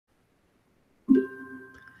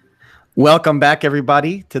Welcome back,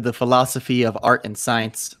 everybody, to the Philosophy of Art and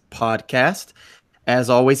Science podcast. As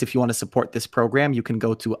always, if you want to support this program, you can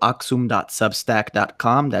go to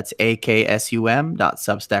aksum.substack.com. That's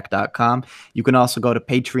aksum.substack.com. You can also go to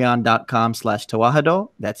patreon.com/tewahado.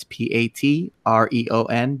 That's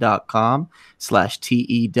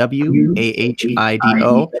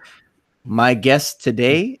patreon.com/TEWAHIDO. My guest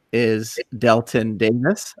today is Delton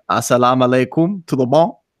Davis. Assalamu alaikum. Tudo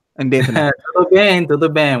bom? Tudo bem,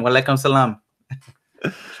 tudo bem. Walaikum salam.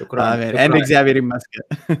 Shukran. And Xavier Muscat.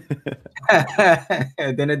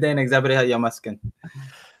 Xavier Muscat.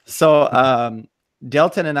 So,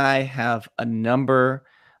 Delton and I have a number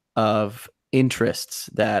of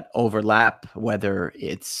interests that overlap, whether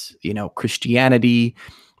it's, Christianity,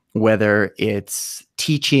 whether it's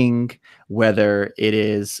teaching, whether it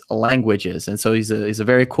is languages. And so he's a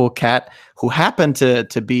very cool cat who happened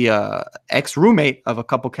to be a ex-roommate of a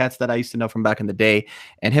couple cats that I used to know from back in the day.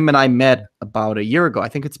 And him and I met about a year ago. I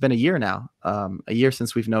think it's been a year now, a year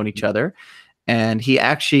since we've known each other. And he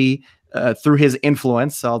actually, through his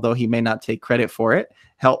influence, although he may not take credit for it,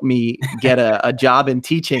 helped me get a job in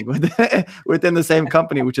teaching within the same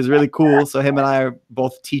company, which is really cool. So him and I are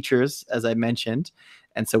both teachers, as I mentioned.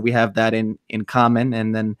 And so we have that in common.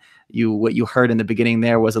 And then what you heard in the beginning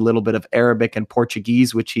there was a little bit of Arabic and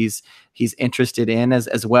Portuguese, which he's interested in,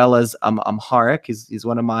 as well as Amharic. He's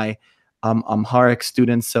one of my Amharic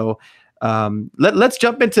students. So let's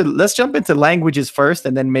jump into languages first,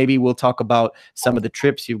 and then maybe we'll talk about some of the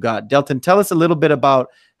trips you've got. Delton, tell us a little bit about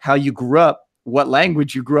how you grew up, what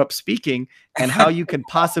language you grew up speaking, and how you can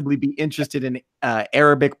possibly be interested in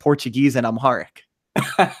Arabic, Portuguese, and Amharic.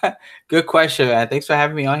 Good question, man. Thanks for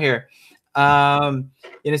having me on here.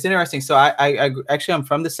 It's interesting. So I actually, I'm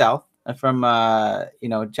from the South. I'm from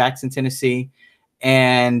Jackson, Tennessee,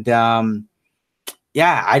 and I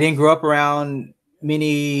didn't grow up around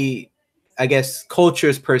many, I guess,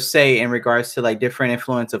 cultures per se in regards to like different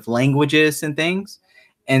influence of languages and things.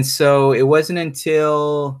 And so it wasn't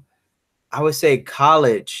until I would say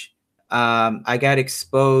college I got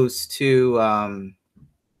exposed to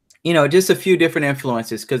just a few different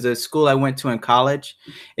influences, because the school I went to in college,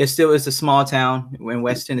 it still is a small town in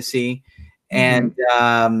West Tennessee. And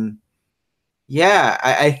I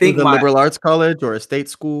think the liberal arts college or a state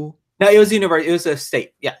school? No, it was university. It was a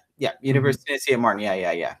state. Yeah. University of Tennessee at Martin.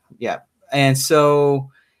 Yeah. And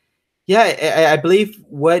so, I believe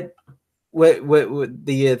what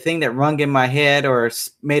the thing that rung in my head or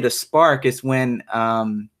made a spark is when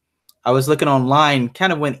I was looking online,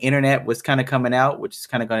 kind of when internet was kind of coming out, which is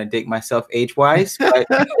kind of going to date myself age-wise. But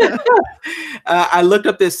I looked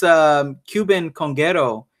up this Cuban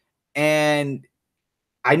conguero, and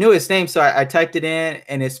I knew his name, so I typed it in,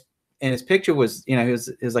 and his picture was, he was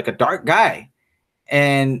like a dark guy,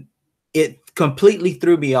 and it completely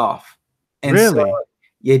threw me off. And really? So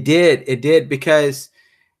it did, because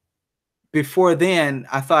before then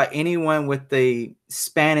I thought anyone with the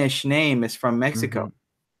Spanish name is from Mexico.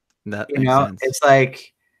 That makes sense. It's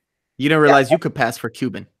like you didn't realize you could pass for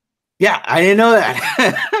Cuban. Yeah, I didn't know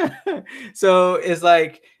that. So it's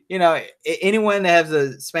like, anyone that has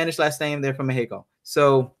a Spanish last name, they're from Mexico.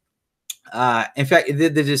 So in fact,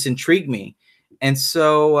 they just intrigued me. And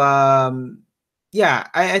so I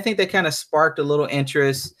think that kind of sparked a little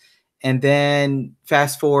interest. And then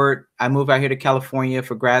fast forward, I moved out here to California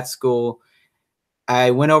for grad school.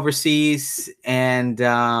 I went overseas and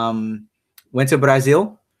went to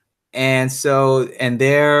Brazil. And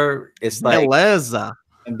there it's like beleza,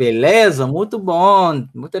 muito bom,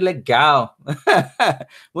 muito legal,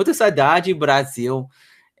 muita saudade Brasil.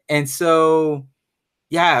 And so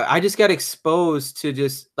I just got exposed to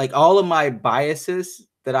just like all of my biases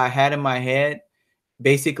that I had in my head.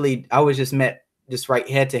 Basically, I was just met just right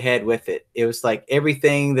head to head with it. It was like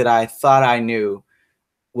everything that I thought I knew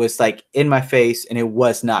was like in my face, and it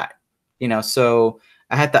was not. So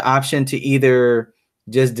I had the option to either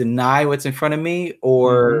just deny what's in front of me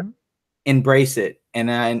or embrace it.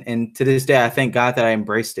 And to this day, I thank God that I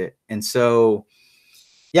embraced it. And so,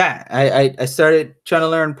 I started trying to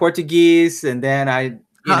learn Portuguese, and then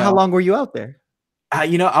how long were you out there? I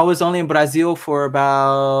was only in Brazil for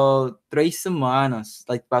about 3 semanas,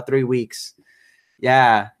 like about 3 weeks.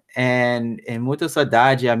 Yeah. And muita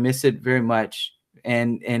saudade, I miss it very much.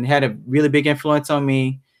 And had a really big influence on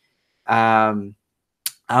me.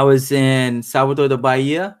 I was in Salvador da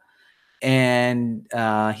Bahia and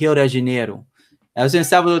Rio de Janeiro. I was in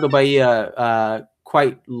Salvador da Bahia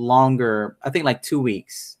quite longer, I think like 2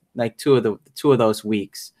 weeks, like two of those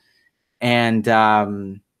weeks. And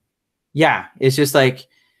it's just like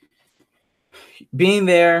being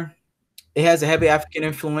there, it has a heavy African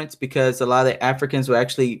influence because a lot of the Africans were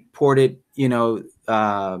actually ported,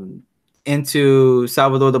 into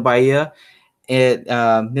Salvador de Bahia at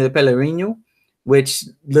near the Pelourinho, which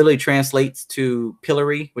literally translates to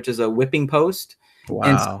pillory, which is a whipping post.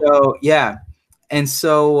 And Wow. so, yeah. And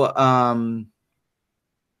so,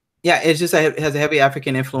 yeah, it's just it has a heavy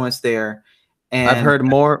African influence there. I've And heard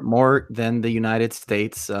more than the United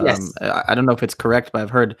States. yes, I don't know if it's correct, but I've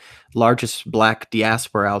heard largest black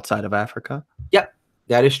diaspora outside of Africa. yep,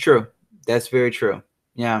 that is true. That's very true.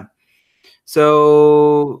 Yeah.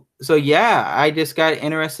 So yeah, I just got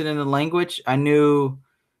interested in the language.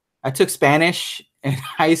 I took Spanish in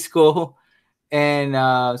high school,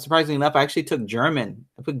 and surprisingly enough, I actually took German.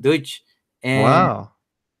 I took Deutsch in Wow.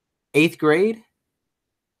 8th grade.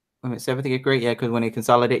 Seventh, 8th grade, yeah, because when they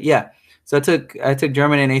consolidate, yeah. So I took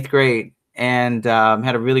German in 8th grade, and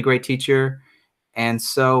had a really great teacher, and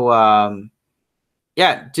so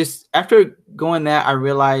yeah, just after going that, I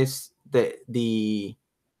realized that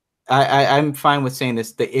I'm fine with saying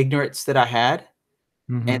this, the ignorance that I had.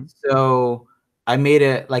 And Hmm. so I made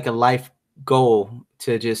it like a life goal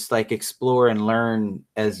to just like explore and learn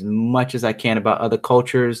as much as I can about other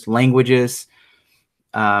cultures, languages.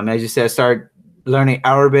 As you said, I started learning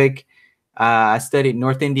Arabic. I studied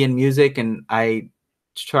North Indian music, and I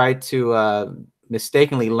tried to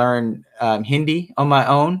mistakenly learn Hindi on my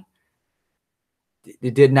own.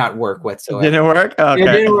 It did not work whatsoever. Didn't work? It Okay.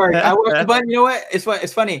 didn't work. I watched a bunch. You know what?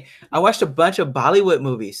 It's funny. I watched a bunch of Bollywood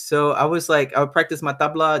movies. So I was like, I would practice my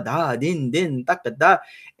tabla, da, din, din, da, da, da.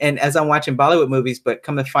 And as I'm watching Bollywood movies, but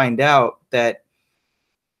come to find out that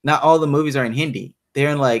not all the movies are in Hindi.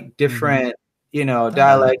 They're in like Hmm. different, dialects,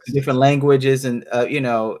 Dialects. different languages, and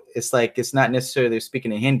it's like it's not necessarily they're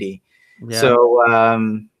speaking in Hindi. Yeah.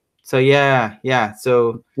 So yeah, yeah.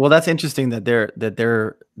 So Well, that's interesting that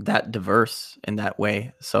they're that diverse in that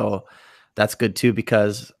way. So that's good too,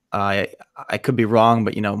 because I could be wrong,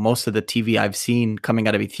 but most of the TV I've seen coming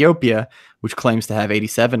out of Ethiopia, which claims to have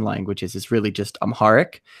 87 languages, is really just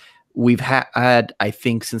Amharic. We've had, I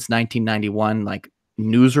think, since 1991, like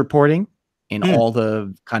news reporting in mm, all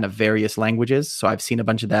the kind of various languages. So I've seen a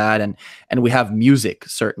bunch of that, and we have music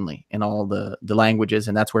certainly in all the languages,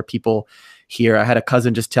 and that's where people here. I had a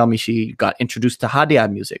cousin just tell me she got introduced to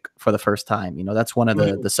Hadia music for the first time. That's one of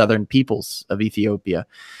the mm, southern peoples of Ethiopia.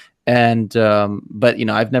 And but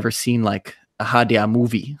I've never seen like a Hadia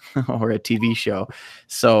movie or a TV show.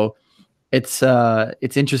 So it's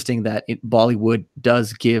interesting that Bollywood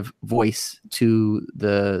does give voice to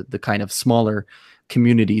the kind of smaller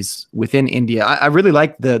communities within India. I really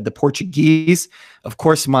like the Portuguese. Of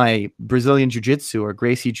course, my Brazilian jiu-jitsu or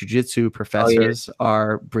Gracie jiu-jitsu oh yeah, professors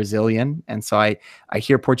are Brazilian. And so I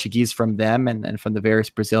hear Portuguese from them and from the various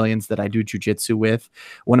Brazilians that I do jiu-jitsu with.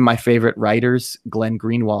 One of my favorite writers, Glenn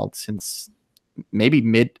Greenwald, since maybe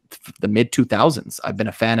the mid 2000s. I've been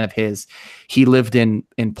a fan of his. He lived in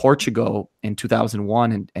Portugal in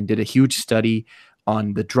 2001 and did a huge study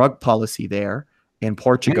on the drug policy there in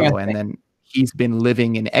Portugal, and interesting. then he's been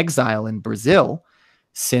living in exile in Brazil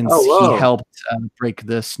Oh since he whoa. helped break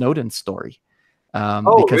the Snowden story,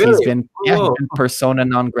 Oh because he's really? been Oh he's whoa. been persona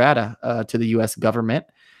non grata to the U.S. government.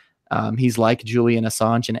 He's like Julian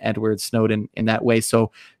Assange and Edward Snowden in that way.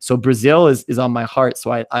 So Brazil is on my heart.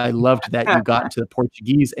 So I loved that you got into the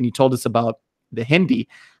Portuguese and you told us about the Hindi.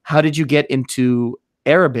 How did you get into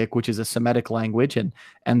Arabic, which is a Semitic language, and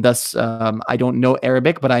thus I don't know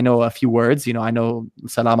Arabic, but I know a few words. I know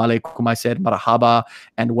Salam alaikum. I said marhaba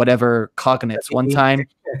and whatever cognates. One time,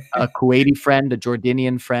 a Kuwaiti friend, a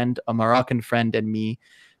Jordanian friend, a Moroccan friend, and me.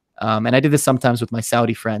 And I did this sometimes with my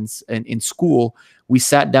Saudi friends in school. We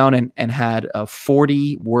sat down and had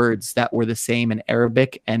 40 words that were the same in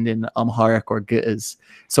Arabic and in Amharic or Ge'ez.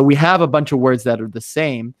 So we have a bunch of words that are the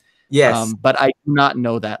same, Yes. but I do not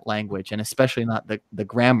know that language, and especially not the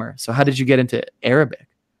grammar. So how did you get into Arabic?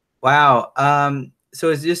 Wow. So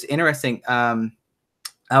it's just interesting. I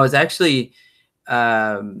was actually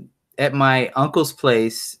at my uncle's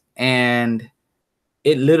place, and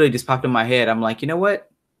it literally just popped in my head. I'm like, you know what?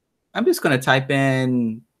 I'm just going to type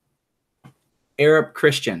in Arab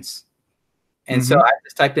Christians. And so Mm-hmm. I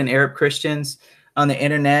just typed in Arab Christians on the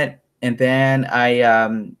internet, and then I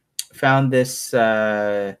found this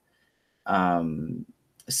um,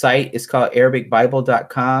 site. It's called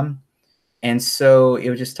ArabicBible.com. And so it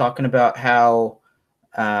was just talking about how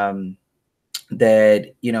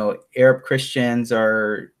that Arab Christians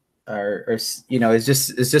are it's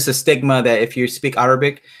just a stigma that if you speak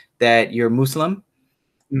Arabic that you're Muslim.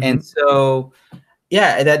 And Mm-hmm. so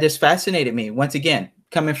yeah, that just fascinated me. Once again,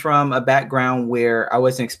 coming from a background where I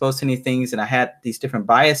wasn't exposed to any things and I had these different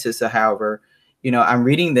biases. So, however, I'm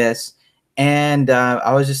reading this And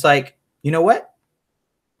I was just like, you know what?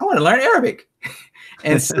 I want to learn Arabic.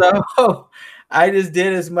 And so I just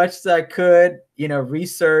did as much as I could,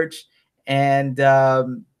 research, and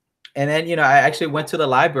then I actually went to the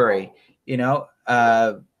library.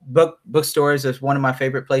 Bookstores is one of my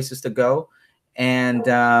favorite places to go, and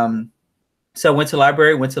so I went to the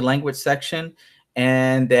library, went to the language section,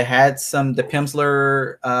 and they had the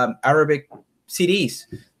Pimsleur Arabic CDs.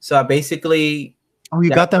 So I basically you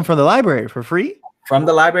got them from the library for free? From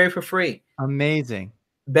the library for free. Amazing.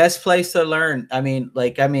 Best place to learn.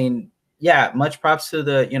 Yeah, much props to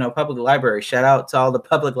the public library. Shout out to all the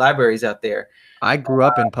public libraries out there. I grew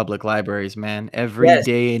up in public libraries, man. Every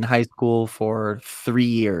day in high school for 3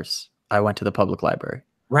 years, I went to the public library.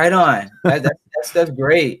 Right on. That's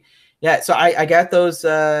great. Yeah, so I got those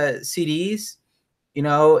CDs,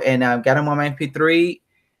 and I got them on my MP3,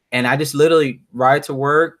 and I just literally ride to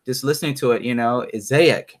work, just listening to it.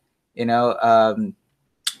 Isaiah,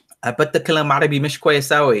 but the kalamari mish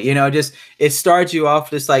kwayasawi, just it starts you off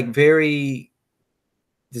just like very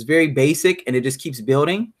basic, and it just keeps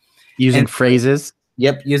building. Using phrases.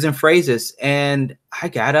 Yep, using phrases. And I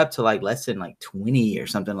got up to like less than like 20 or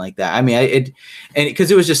something like that. I mean,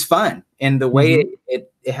 because it was just fun, and the way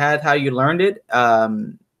it had how you learned it,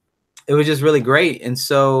 it was just really great. And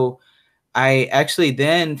so I actually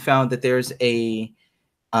then found that there's a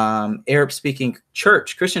Arab speaking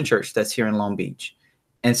Christian church that's here in Long Beach.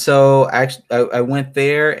 And so I went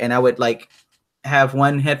there, and I would like have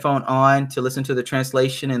one headphone on to listen to the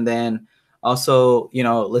translation, and then also,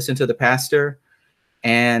 listen to the pastor.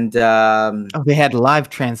 And they had live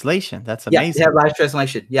translation. That's amazing. Yeah, they had live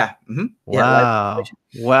translation. Yeah. Mm-hmm. Wow.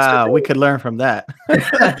 Wow. So we could learn from that.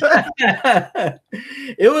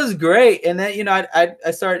 It was great. And then,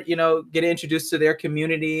 I started, getting introduced to their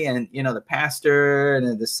community, and, the pastor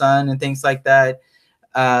and the son and things like that,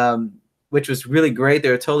 which was really great. They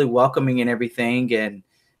were totally welcoming and everything. And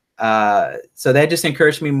so that just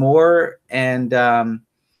encouraged me more. And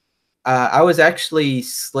I was actually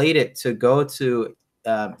slated to go to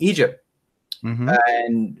Egypt.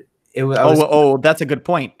 And it was that's a good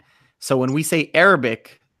point. So when we say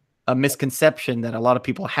Arabic, a misconception that a lot of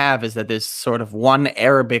people have is that there's sort of one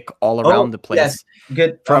Arabic all around the place. Yes.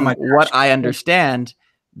 Good. From what I understand,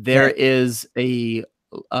 there is like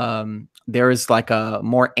a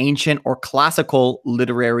more ancient or classical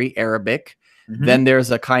literary Arabic. Then there's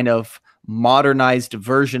a kind of modernized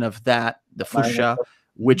version of that, the Fusha,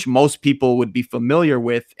 which most people would be familiar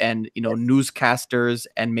with, and newscasters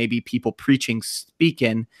and maybe people preaching speak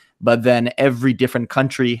in. But then every different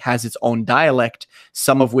country has its own dialect,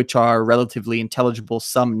 some of which are relatively intelligible,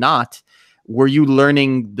 some not. Were you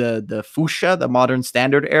learning the Fusha, the modern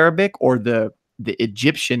standard Arabic, or the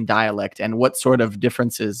Egyptian dialect, and what sort of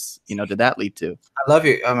differences did that lead to? I love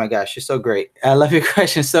you. Oh my gosh, you're so great. I love your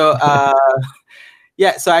question. So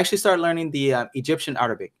yeah, so I actually started learning the Egyptian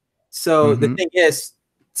Arabic. So the thing is,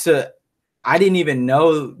 I didn't even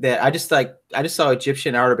know that. I just saw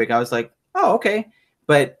Egyptian Arabic. I was like, oh, okay.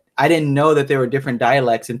 But I didn't know that there were different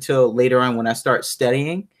dialects until later on when I started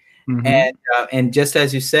studying. And just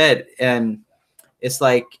as you said, and it's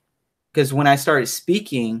like, because when I started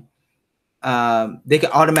speaking, they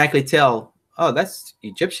could automatically tell, oh, that's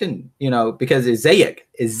Egyptian, because Isaiah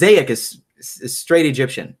is straight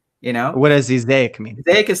Egyptian, What does Isaiah mean?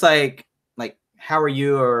 Isaiah is like, how are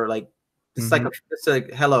you? Or like, it's it's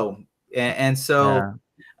like hello. And so,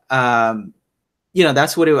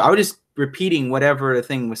 that's what I was just repeating whatever the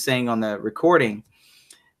thing was saying on the recording.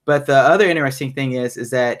 But the other interesting thing is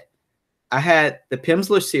that I had the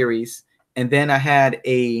Pimsleur series, and then I had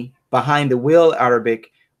a Behind the Wheel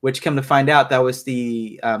Arabic, which come to find out that was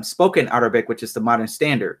the spoken Arabic, which is the modern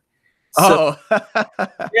standard. So,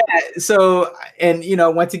 yeah. So, and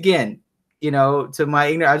once again, to my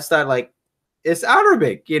ignorance, I just thought like it's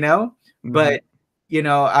Arabic, but when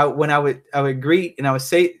I would greet and I would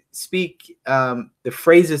speak the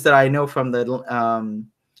phrases that I know from the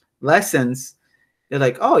lessons, they're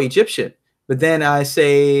like, oh, Egyptian. But then I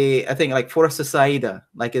say, I think like Forza Saida,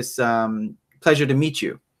 like it's pleasure to meet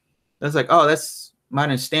you. That's like, oh, that's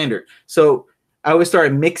modern standard. So I would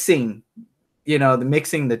start mixing,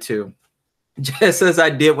 mixing the two, just as I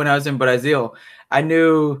did when I was in Brazil. I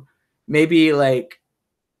knew maybe like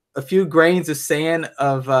a few grains of sand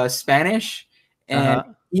of Spanish and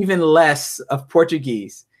even less of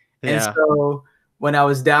Portuguese. And so when I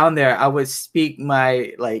was down there, I would speak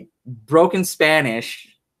my like broken Spanish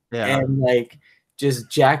and like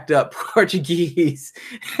just jacked up Portuguese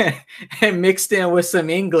and mixed in with some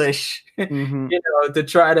English, to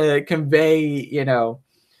try to convey,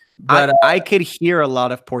 But I could hear a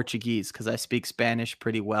lot of Portuguese because I speak Spanish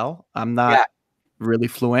pretty well. I'm yeah. not really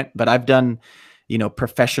fluent, but I've done,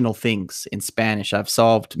 professional things in Spanish. I've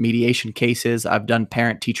solved mediation cases. I've done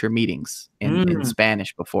parent-teacher meetings in Mm,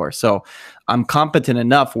 Spanish before. So I'm competent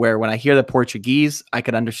enough where when I hear the Portuguese, I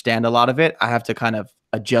could understand a lot of it. I have to kind of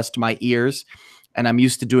adjust my ears, and I'm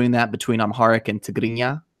used to doing that between Amharic and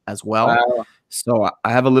Tigrinya as well. wow. So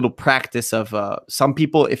I have a little practice of some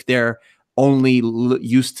people, if they're only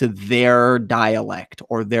used to their dialect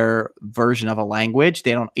or their version of a language,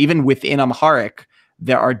 they don't, even within Amharic,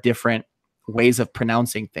 there are different ways of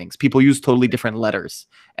pronouncing things. People use totally different letters.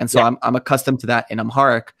 And so Yeah. I'm accustomed to that in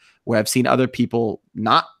Amharic, where I've seen other people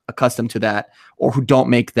not accustomed to that or who don't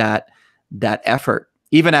make that effort.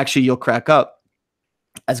 Even actually, you'll crack up.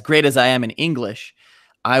 As great as I am in English,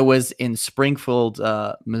 I was in Springfield,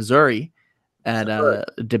 Missouri, at a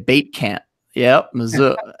debate camp. Yep,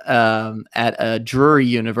 Missouri, at a Drury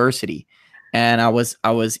University, and I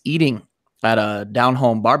was eating at a down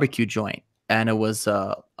home barbecue joint, and it was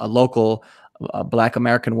a local Black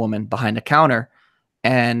American woman behind the counter,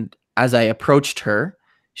 and as I approached her,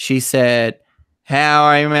 she said, "How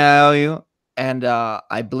are you?" And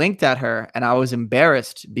I blinked at her, and I was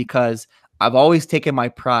embarrassed because I've always taken my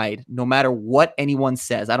pride, no matter what anyone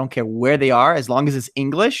says. I don't care where they are, as long as it's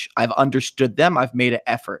English, I've understood them. I've made an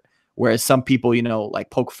effort. Whereas some people, like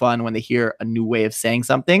poke fun when they hear a new way of saying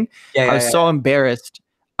something. Yeah, I yeah, was yeah. so embarrassed.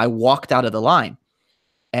 I walked out of the line,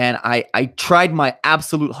 and I tried my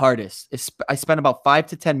absolute hardest. I spent about 5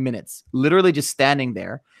 to 10 minutes literally just standing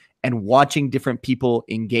there and watching different people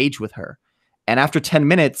engage with her. And after 10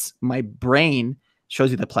 minutes, my brain shows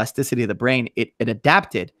you the plasticity of the brain. It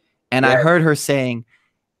adapted. And I Yeah. heard her saying,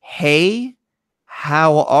 "Hey,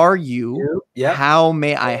 how are you? Yep. How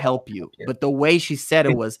may I help you?" But the way she said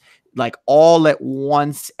it was like all at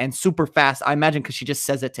once and super fast. I imagine because she just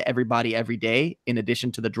says it to everybody every day in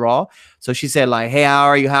addition to the draw. So she said like, "Hey, how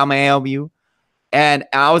are you? How may I help you?" And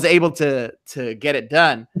I was able to get it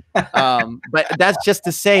done. But that's just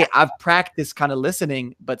to say I've practiced kind of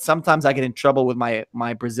listening, but sometimes I get in trouble with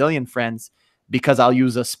my Brazilian friends because I'll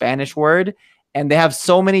use a Spanish word, and they have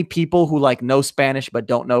so many people who like know Spanish but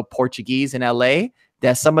don't know Portuguese in LA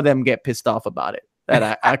that some of them get pissed off about it.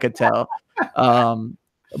 That I could tell.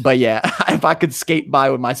 But yeah, if I could skate by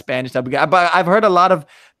with my Spanish, that'd be good. But I've heard a lot of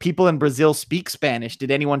people in Brazil speak Spanish. Did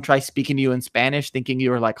anyone try speaking to you in Spanish, thinking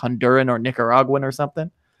you were like Honduran or Nicaraguan or something?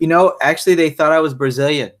 Actually, they thought I was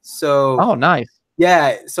Brazilian. So, Oh, nice.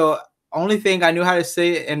 yeah. So, only thing I knew how to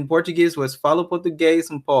say in Portuguese was "falo português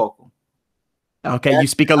pouco." Okay, you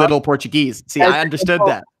speak a little Portuguese. See, I understood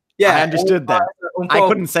that. Yeah, I understood that. I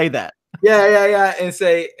couldn't say that. Yeah. And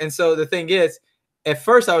so the thing is, at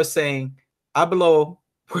first I was saying hablo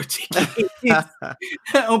Portuguese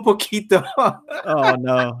poquito. Oh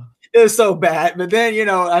no. It was so bad. But then,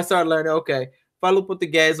 I started learning, okay, falo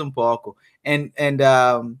português pouco. And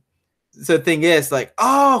so the thing is like,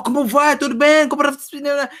 oh, como vai? Tudo bem?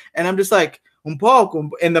 And I'm just like, pouco.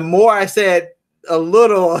 And the more I said a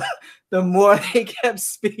little, the more they kept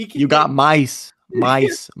speaking. You got mais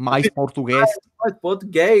português.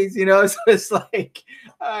 Portuguese, so it's like,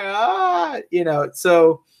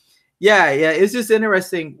 so yeah, it's just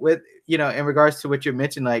interesting with, in regards to what you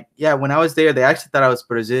mentioned, like, yeah, when I was there, they actually thought I was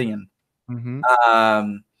Brazilian. Mm-hmm.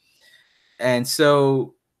 And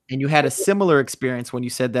so. And you had a similar experience when you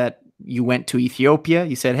said that you went to Ethiopia.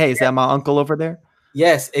 You said, "Hey, is that my uncle over there?"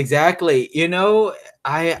 Yes, exactly.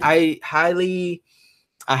 I highly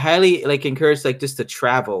like encourage like just to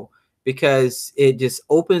travel, because it just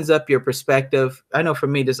opens up your perspective. I know for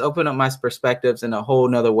me, just open up my perspectives in a whole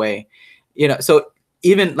nother way. So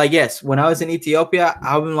even like, yes, when I was in Ethiopia,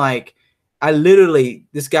 I'm like, I literally,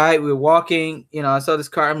 this guy, we were walking, I saw this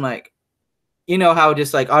car, I'm like, how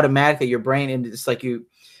just like automatically your brain, and it's like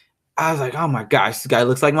I was like, oh my gosh, this guy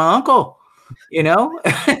looks like my uncle, and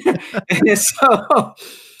so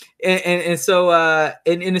and so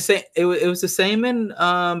in the same, it was the same in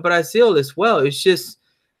Brazil as well. It's just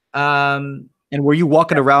And were you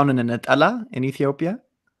walking around in a netala in Ethiopia?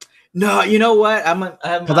 no, you know what?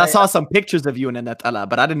 Because I saw some pictures of you in a netala,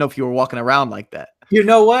 but I didn't know if you were walking around like that. You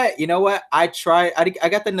know what? I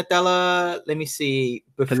got the Nutella. Let me see.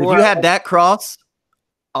 Because if you had that cross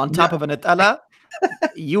on top of a netala,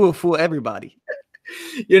 you will fool everybody.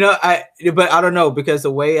 But I don't know, because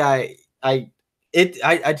the way I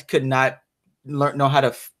could not know how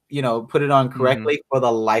to put it on correctly for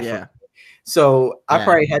the life of me. So I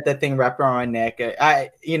probably had that thing wrapped around my neck.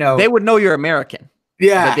 They would know you're American.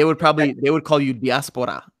 Yeah, but they would call you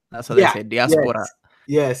diaspora. That's how they say diaspora.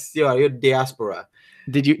 Yes, you're diaspora.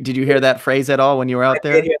 Did you hear that phrase at all when you were I out did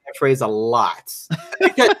there? hear that phrase a lot.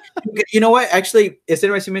 Because, you know what? Actually, it's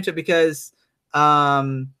interesting you mentioned because,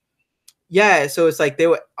 yeah, so it's like they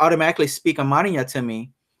would automatically speak Amharic to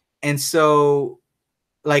me. And so,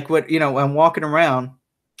 like, what, you know, when I'm walking around,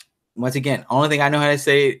 once again, only thing I know how to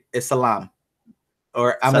say is salam.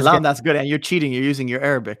 Or I'm just Salam, that's good. And you're cheating. You're using your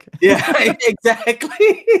Arabic. yeah,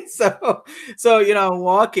 exactly. So you know, I'm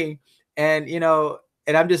walking, and you know,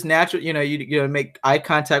 and I'm just natural. You know, you know, make eye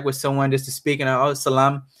contact with someone just to speak, and oh,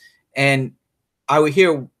 salam, and I would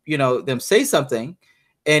hear, you know, them say something,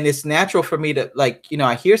 and it's natural for me to, like, you know,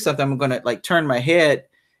 I hear something, I'm gonna like turn my head,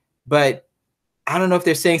 but I don't know if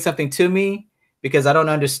they're saying something to me because I don't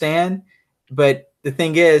understand. But the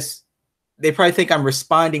thing is, they probably think I'm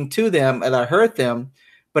responding to them and I heard them,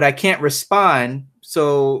 but I can't respond.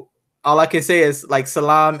 So all I can say is like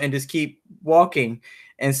salam and just keep walking.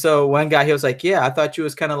 And so one guy, he was like, yeah, I thought you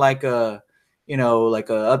was kind of like a, you know, like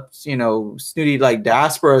a up, you know, snooty like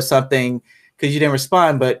diaspora or something because you didn't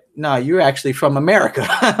respond. But no, you're actually from America.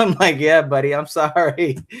 I'm like, yeah, buddy, I'm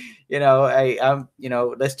sorry. You know, I'm, you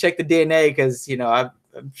know, let's check the DNA because, you know,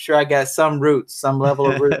 I'm sure I got some roots, some level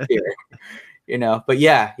of roots here. You know, but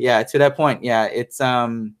yeah, to that point, yeah, it's yeah,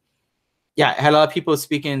 I had a lot of people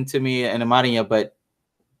speaking to me in Amharic, but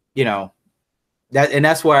you know,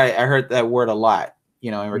 that's why I heard that word a lot, you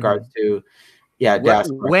know, in regards to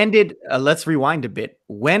diaspora. When did let's rewind a bit.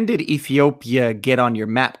 When did Ethiopia get on your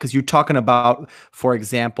map? Because you're talking about, for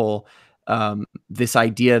example, this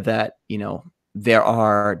idea that, you know, there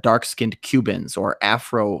are dark-skinned Cubans or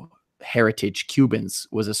Afro heritage Cubans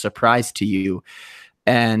was a surprise to you.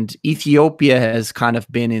 And Ethiopia has kind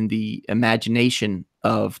of been in the imagination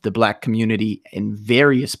of the Black community in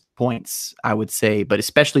various points, I would say, but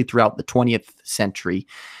especially throughout the 20th century.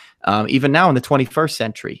 Even now in the 21st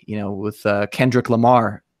century, you know, with Kendrick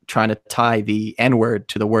Lamar trying to tie the N-word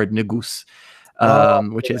to the word Negus, Oh,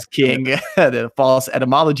 which is king, the false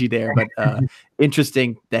etymology there. But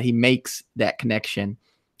interesting that he makes that connection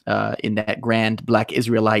in that grand Black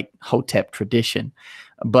Israelite Hotep tradition.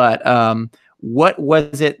 But what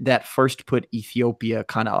was it that first put Ethiopia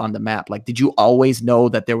kind of on the map? Like, did you always know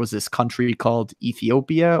that there was this country called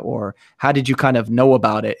Ethiopia, or how did you kind of know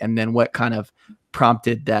about it? And then what kind of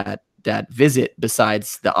prompted that visit,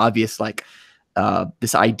 besides the obvious, like,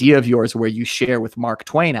 this idea of yours where you share with Mark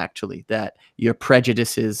Twain, actually, that your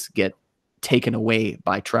prejudices get taken away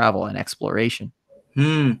by travel and exploration?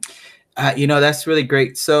 you know, that's really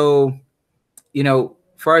great. So, you know,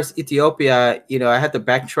 as far as Ethiopia, you know, I had to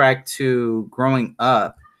backtrack to growing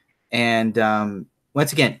up, and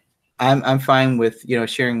once again, I'm fine with, you know,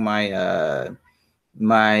 sharing my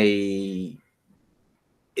my,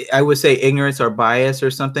 I would say, ignorance or bias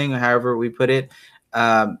or something, however we put it.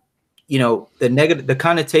 Um, you know, the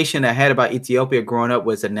connotation I had about Ethiopia growing up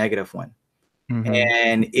was a negative one, Mm-hmm.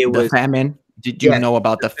 and it The was famine. Did you yes, know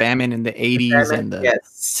about the famine in the the 80s famine, and the yes,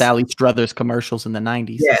 Sally Struthers commercials in the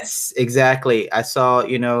 90s? yes, exactly. I saw,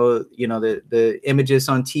 you know, the images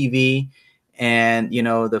on TV, and you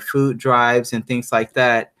know, the food drives and things like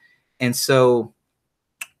that, and so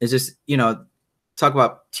it's just, you know, talk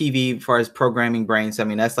about TV as far as programming brains. I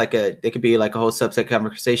mean, that's like it could be like a whole subset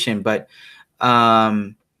conversation, but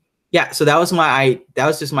yeah. So that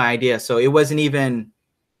was just my idea. So it wasn't even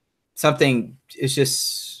something. It's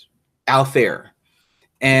just out there.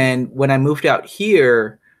 And when I moved out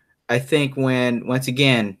here, I think when, once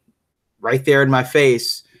again, right there in my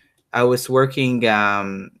face, I was working.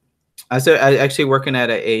 I actually working at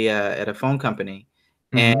a phone company,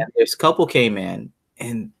 and Mm-hmm. this couple came in,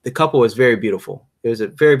 and the couple was very beautiful. It was a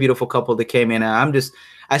very beautiful couple that came in, and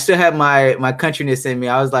I still have my countryness in me.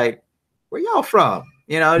 I was like, "Where y'all from?"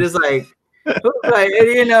 You know, just like,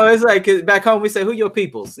 you know, it's like, 'cause back home we say, "Who your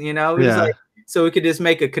peoples?" You know, we just Yeah. like, so we could just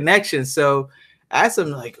make a connection. So I asked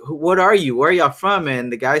him, like, "What are you? Where are y'all from?"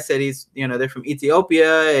 And the guy said he's, you know, they're from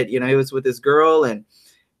Ethiopia, and you know, he was with this girl, and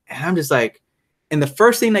I'm just like, and the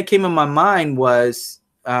first thing that came in my mind was,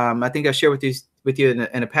 I think I shared with you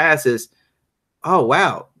in the past, is, oh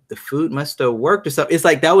wow, the food must have worked or something. It's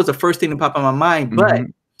like that was the first thing that popped in my mind, but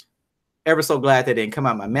Mm-hmm. ever so glad that didn't come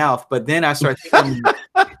out my mouth. But then I started thinking,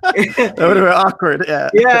 That would have been awkward. Yeah.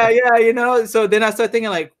 yeah, you know. So then I started thinking,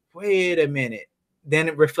 like, wait a minute.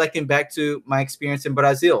 Then reflecting back to my experience in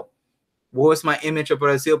Brazil, what was my image of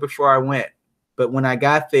Brazil before I went? But when I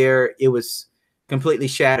got there, it was completely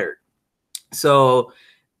shattered. So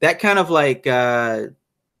that kind of like, I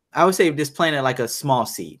would say, just planted like a small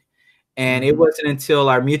seed. And it Mm-hmm. wasn't until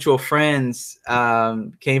our mutual friends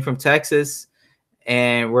came from Texas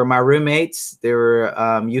and were my roommates. They were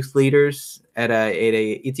youth leaders at a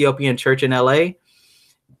Ethiopian church in LA.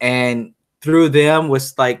 And through them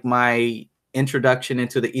was like my introduction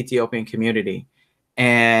into the Ethiopian community.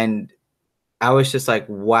 And I was just like,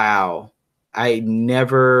 wow, I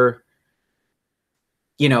never,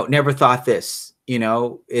 never thought this, and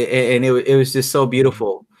it was just so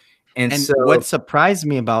beautiful. And And so, what surprised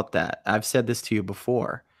me about that, I've said this to you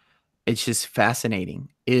before, it's just fascinating,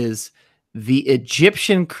 is the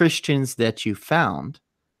Egyptian Christians that you found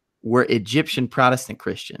were Egyptian Protestant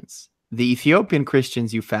Christians. The Ethiopian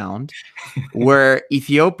Christians you found were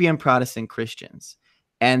Ethiopian Protestant Christians.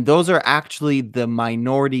 And those are actually the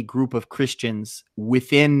minority group of Christians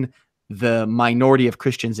within the minority of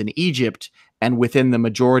Christians in Egypt and within the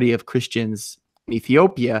majority of Christians in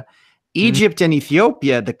Ethiopia. mm, Egypt and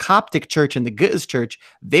Ethiopia, the Coptic Church and the Guiz Church,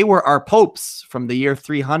 they were our popes from the year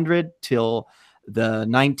 300 till the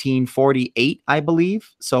 1948, I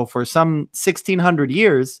believe. So for some 1600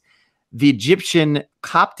 years, the Egyptian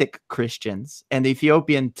Coptic Christians and the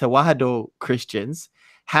Ethiopian Tewahedo Christians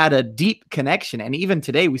had a deep connection. And even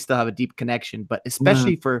today, we still have a deep connection, but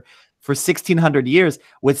especially for 1600 years,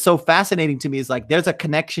 what's so fascinating to me is like there's a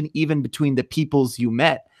connection even between the peoples you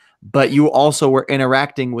met, but you also were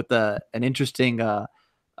interacting with an interesting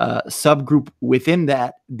subgroup within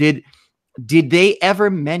that. Did they ever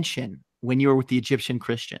mention, when you were with the Egyptian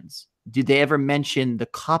Christians, did they ever mention the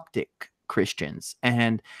Coptic Christians?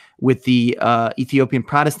 And with the Ethiopian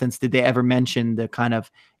Protestants, did they ever mention the kind of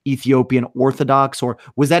Ethiopian Orthodox, or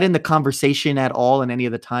was that in the conversation at all in any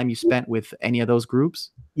of the time you spent with any of those groups?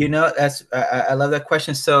 that's I love that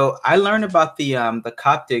question. So I learned about the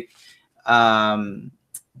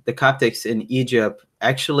the Coptics in Egypt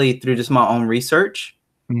actually through just my own research.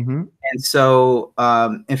 Mm-hmm. And so,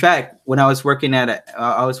 in fact, when I was working at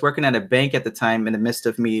a bank at the time, in the midst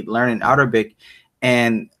of me learning Arabic,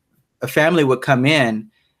 and a family would come in,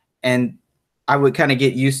 and I would kind of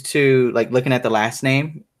get used to like looking at the last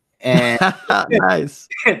name, and Nice.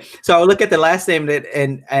 so I would look at the last name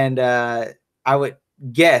and I would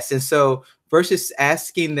guess. And so versus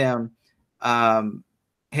asking them,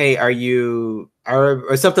 "Hey, are you Arab?"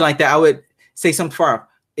 or something like that, I would say something far off.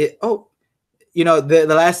 The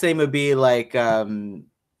last name would be like Mansour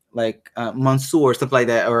or stuff like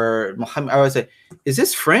that, or Muhammad. I would say, "Is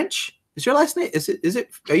this French? Is your last name? Is it?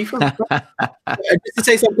 Are you from?" Just to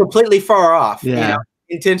say something completely far off, Yeah.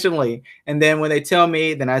 intentionally. And then when they tell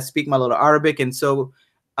me, then I speak my little Arabic, and so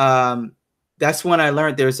that's when I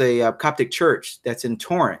learned there's a Coptic church that's in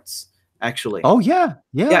Torrance, actually. Oh yeah.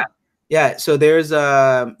 Yeah. Yeah, yeah. So there's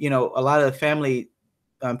a lot of the family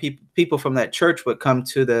people from that church would come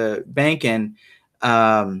to the bank, and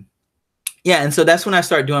yeah, and so that's when I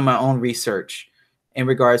started doing my own research in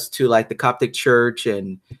regards to like the Coptic church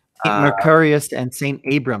and Saint Mercurius and Saint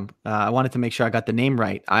Abram. I wanted to make sure I got the name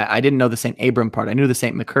right. I didn't know the Saint Abram part. I knew the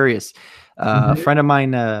Saint Mercurius. A friend of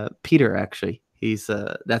mine, Peter, actually, he's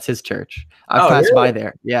that's his church. I've Oh, passed by really?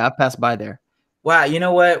 there. Yeah, I've passed by there. Wow, you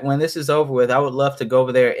know what? When this is over with, I would love to go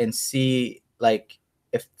over there and see like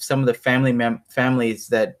if some of the families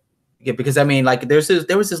that because I mean like there was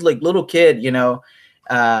this like little kid, he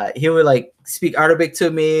would like speak Arabic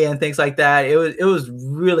to me and things like that. It was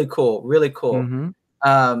really cool, really cool. Mm-hmm.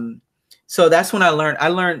 So that's when I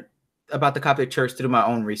learned about the Coptic Church through my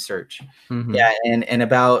own research. Mm-hmm. Yeah, and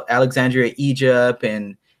about Alexandria, Egypt,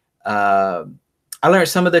 and I learned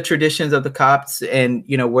some of the traditions of the Copts and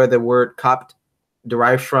where the word Copt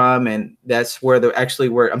derived from, and that's where the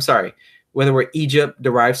where the word Egypt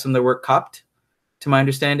derives from the word Copt, to my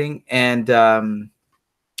understanding. And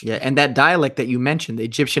Yeah, and that dialect that you mentioned, the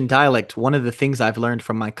Egyptian dialect, one of the things I've learned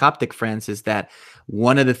from my Coptic friends is that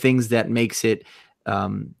one of the things that makes it,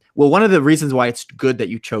 one of the reasons why it's good that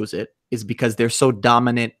you chose it is because they're so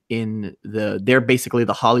dominant they're basically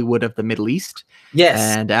the Hollywood of the Middle East yes,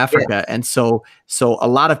 and Africa. yes, And so a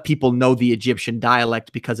lot of people know the Egyptian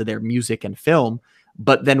dialect because of their music and film.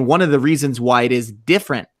 But then one of the reasons why it is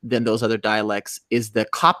different than those other dialects is the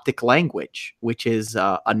Coptic language, which is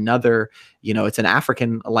another, it's an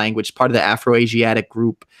African language, part of the Afro-Asiatic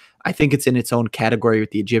group. I think it's in its own category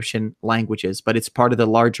with the Egyptian languages, but it's part of the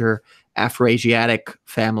larger Afro-Asiatic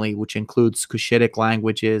family, which includes Cushitic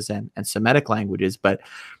languages and Semitic languages. But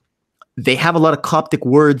they have a lot of Coptic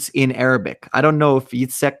words in Arabic. I don't know if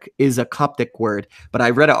Yitzhak is a Coptic word, but I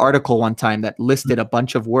read an article one time that listed a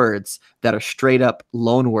bunch of words that are straight up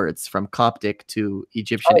loan words from Coptic to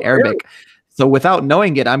Egyptian oh, really? Arabic. So without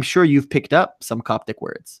knowing it, I'm sure you've picked up some Coptic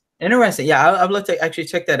words. Interesting. Yeah, I'd love to actually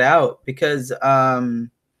check that out because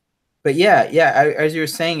but yeah, as you were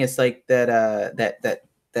saying, it's like that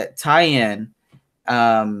tie-in,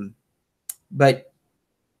 but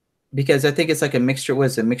because I think it's like a mixture.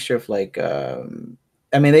 Was a mixture of like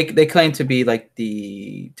I mean, they claim to be like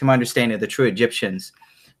to my understanding, the true Egyptians,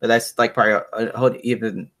 but that's like probably a whole,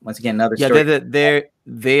 even once again another Yeah, story.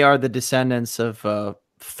 they are the descendants of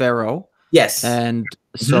Pharaoh, Yes. and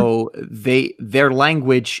Hmm. so their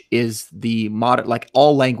language is the modern, like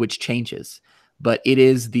all language changes, but it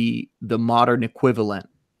is the modern equivalent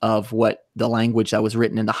of what the language that was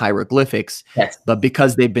written in the hieroglyphics. Yes. But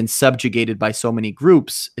because they've been subjugated by so many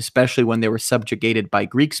groups, especially when they were subjugated by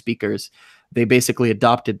Greek speakers, they basically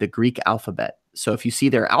adopted the Greek alphabet. So if you see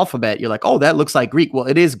their alphabet, you're like, oh, that looks like Greek. Well,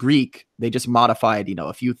 it is Greek. They just modified,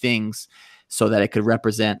 a few things so that it could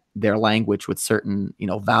represent their language with certain,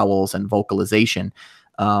 vowels and vocalization.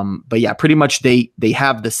 But yeah, pretty much they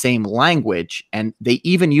have the same language, and they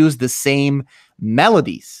even use the same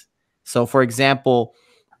melodies. So, for example,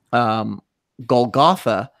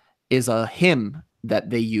 Golgotha is a hymn that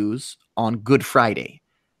they use on Good Friday,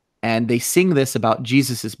 and they sing this about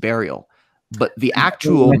Jesus's burial. But the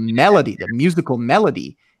actual melody, the musical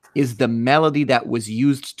melody, is the melody that was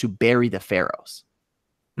used to bury the pharaohs.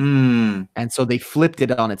 Mm. And so they flipped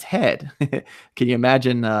it on its head. Can you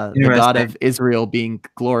imagine the God Interesting. of Israel being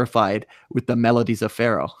glorified with the melodies of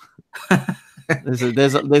Pharaoh?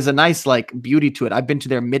 There's a nice like beauty to it. I've been to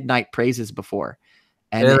their midnight praises before,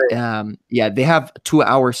 and Really? yeah, they have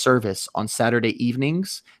 2-hour service on Saturday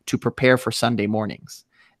evenings to prepare for Sunday mornings.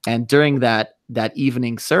 And during that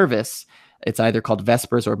evening service, it's either called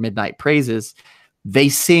Vespers or Midnight Praises. They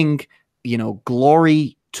sing,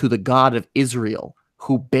 glory to the God of Israel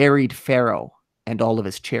who buried Pharaoh and all of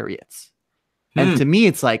his chariots. And Hmm. to me,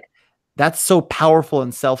 it's like, that's so powerful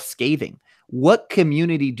and self-scathing. What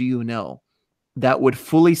community do you know that would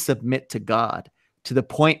fully submit to God to the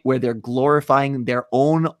point where they're glorifying their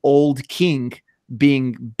own old king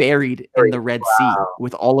being buried in the Red Sea Wow.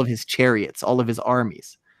 with all of his chariots, all of his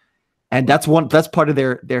armies? And that's part of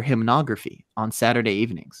their hymnography on Saturday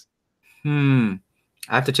evenings. I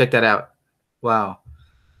have to check that out. Wow.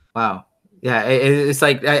 Wow. Yeah, it's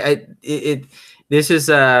like this is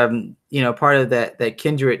part of that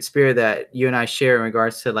kindred spirit that you and I share in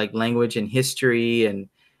regards to like language and history, and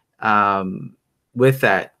with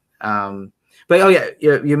that. But oh yeah,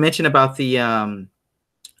 you mentioned about the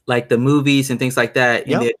like the movies and things like that in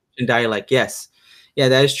Yep. the Egyptian dialect. Yes. Yeah,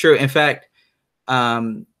 that is true. In fact,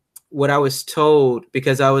 what I was told,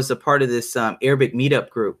 because I was a part of this Arabic meetup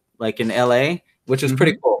group like in LA, which was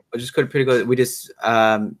pretty cool. Which is pretty good. We just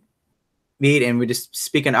meet and we just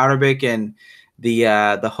speak in Arabic, and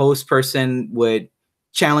the host person would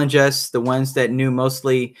challenge us, the ones that knew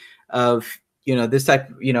mostly of this type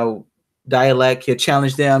dialect. He'll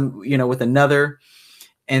challenge them with another.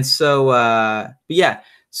 And so but yeah,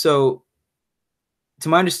 so to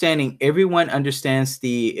my understanding, everyone understands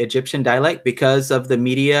the Egyptian dialect because of the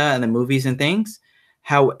media and the movies and things.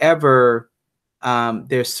 However,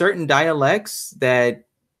 there's certain dialects that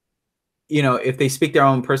if they speak their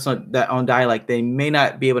own own dialect, they may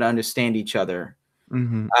not be able to understand each other.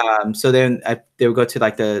 So then they would go to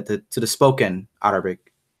like to the spoken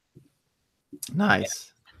Arabic.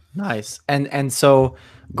 Nice, nice. And so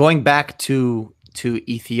going back to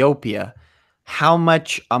Ethiopia, how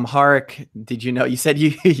much Amharic did you know? You said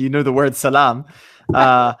you know the word salam.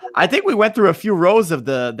 I think we went through a few rows of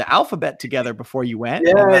the alphabet together before you went.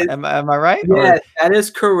 Yeah, Am I right? yeah, Or that is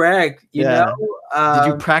correct. yeah. Did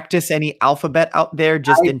you practice any alphabet out there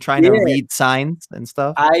just I in trying to did. read signs and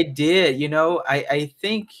stuff? I did. I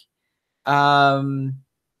think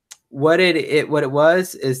what it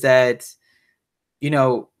was is that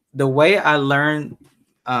the way I learned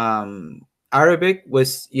Arabic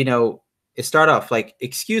was it started off like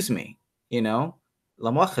excuse me, la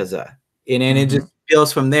muakhadha, and then it just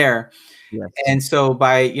builds from there. Yes. And so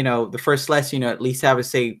by the first lesson, at least have to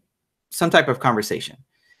say some type of conversation.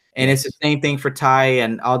 And it's the same thing for Thai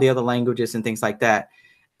and all the other languages and things like that.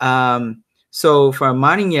 So for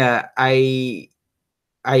Maninya, I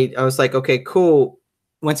was like, okay, cool.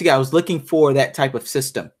 Once again, I was looking for that type of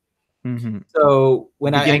system. So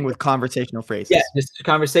when beginning with conversational phrases. Yeah, just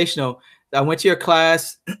conversational. I went to your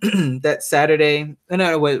class that Saturday.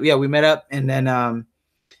 We met up and then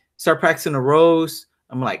start practicing the rows.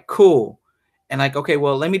 I'm like, cool. And like, okay,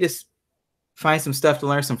 well, let me just find some stuff to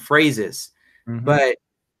learn some phrases. But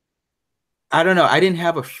I don't know. I didn't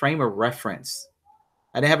have a frame of reference.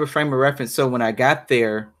 So when I got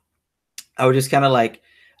there, I was just kind of like,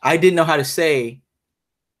 I didn't know how to say,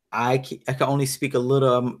 I can only speak a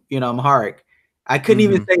little, Amharic. I couldn't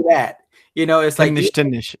even say that. It's like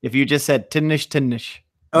Tinish. If you just said tinish,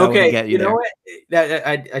 okay, you know what? That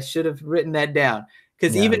I should have written that down,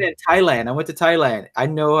 because even in Thailand, I went to Thailand. I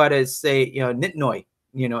know how to say nitnoi,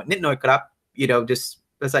 nitnoi krap, just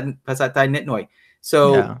pasat Thai nitnoi.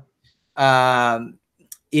 So Yeah.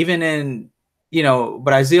 even in,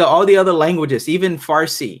 Brazil, all the other languages, even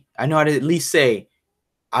Farsi, I know how to at least say,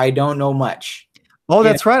 I don't know much. Oh, You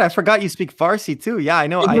that's right. I forgot you speak Farsi too. Yeah, I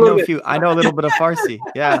know. know, a I little know a bit. few. I know a little bit of Farsi.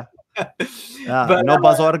 Yeah. But No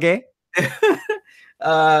bazorge.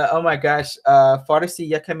 oh my gosh, Farsi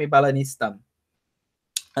ya kami balanistam.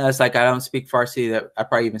 It's like I don't speak Farsi. That I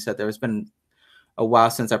probably even said there. It's been a while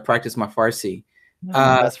since I practiced my Farsi. Yeah,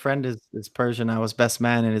 my best friend is Persian. I was best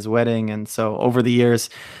man in his wedding, and so over the years,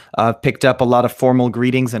 picked up a lot of formal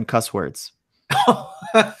greetings and cuss words.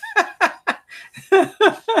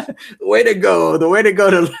 Way to go! The way to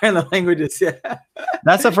go to learn the languages. Yeah,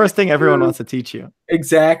 That's the first thing everyone wants to teach you.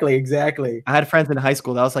 exactly. I had friends in high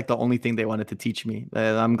school. That was like the only thing they wanted to teach me.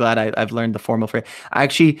 I'm glad I've learned the formal phrase. I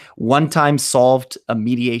actually one time solved a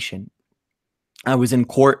mediation. I was in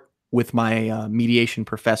court with my mediation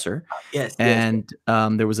professor, Yes. and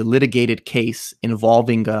there was a litigated case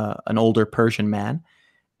involving an older Persian man.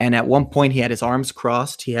 And at one point, he had his arms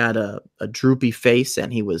crossed. He had a droopy face,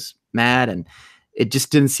 and he was mad. And it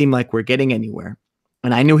just didn't seem like we're getting anywhere.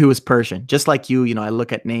 And I knew he was Persian, just like you. You know, I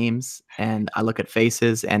look at names and I look at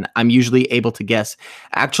faces, and I'm usually able to guess.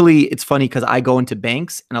 Actually, it's funny because I go into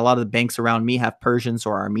banks, and a lot of the banks around me have Persians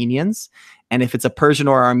or Armenians. And if it's a Persian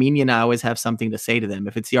or Armenian, I always have something to say to them.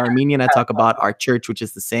 If it's the Armenian, I talk about our church, which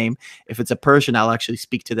is the same. If it's a Persian, I'll actually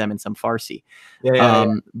speak to them in some Farsi.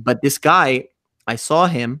 Yeah. But this guy, I saw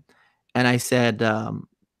him and I said,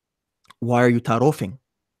 why are you tarofing?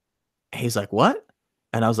 He's like, what?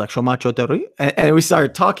 And I was like, Shoma chotari. And we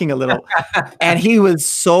started talking a little. And he was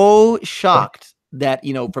so shocked that,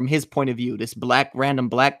 you know, from his point of view, this random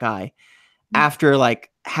black guy, after like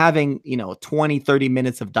having, 20, 30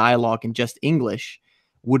 minutes of dialogue in just English,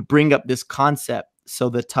 would bring up this concept. So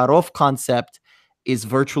the tarof concept is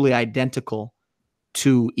virtually identical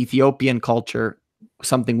to Ethiopian culture,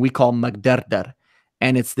 something we call magdardar.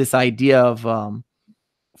 And it's this idea of,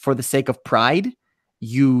 for the sake of pride,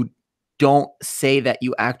 you don't say that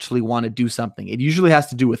you actually want to do something. It usually has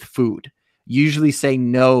to do with food. You usually say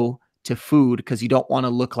no to food because you don't want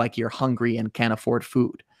to look like you're hungry and can't afford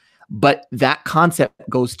food. But that concept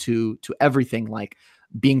goes to everything, like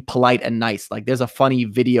being polite and nice. Like there's a funny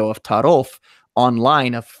video of Tarof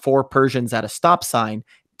online of 4 Persians at a stop sign,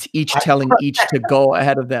 each telling each to go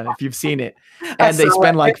ahead of them, if you've seen it. And they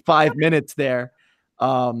spend like 5 minutes there.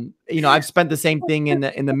 I've spent the same thing in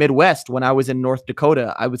the Midwest. When I was in North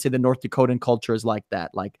Dakota, I would say the North Dakotan culture is like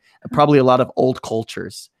that. Like probably a lot of old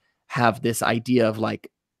cultures have this idea of like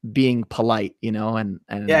being polite,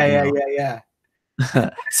 and Yeah.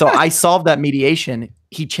 So I solved that mediation.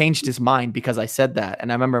 He changed his mind because I said that.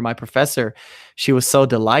 And I remember my professor, she was so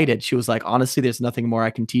delighted. She was like, honestly, there's nothing more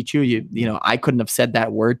I can teach you. I couldn't have said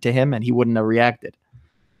that word to him and he wouldn't have reacted.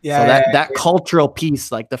 So that cultural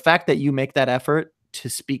piece, like the fact that you make that effort to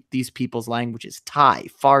speak these people's languages, Thai,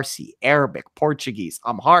 Farsi, Arabic, Portuguese,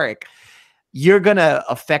 Amharic, you're going to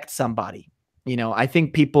affect somebody. I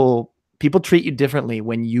think people treat you differently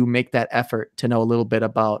when you make that effort to know a little bit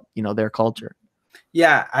about, their culture.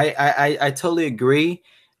 Yeah, I totally agree.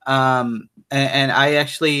 And I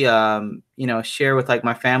actually, share with like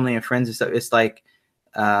my family and friends and stuff. It's like,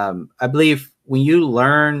 I believe when you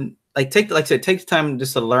learn, take the time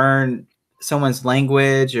just to learn someone's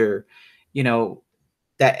language or,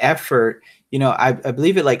 that effort, I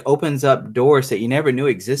believe it like opens up doors that you never knew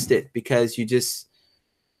existed because you just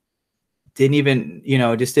didn't even,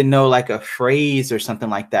 just didn't know like a phrase or something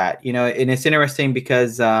like that, and it's interesting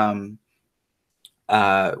because, when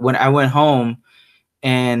I went home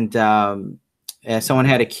and someone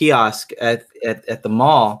had a kiosk at the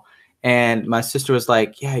mall, and my sister was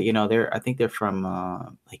like, yeah, I think they're from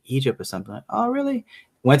like Egypt or something. Like, oh, really?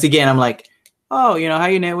 Once again, I'm like, oh, how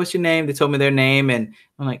you name? What's your name? They told me their name, and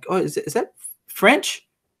I'm like, oh, is that French?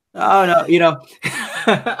 Oh no,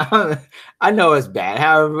 I know it's bad.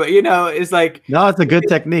 However, but it's like, no, it's a good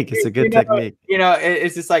technique. It's a good technique.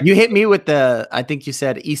 It's just like you hit me with I think you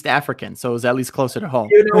said East African, so it was at least closer to home.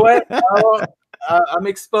 You know what? I'm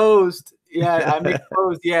exposed. Yeah, I'm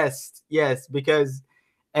exposed. Yes, because,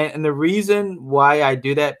 and the reason why I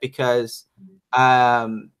do that because,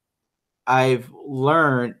 I've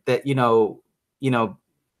learned that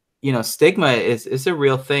stigma is a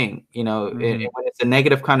real thing. And when it's a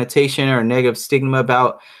negative connotation or a negative stigma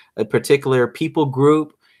about a particular people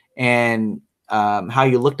group and how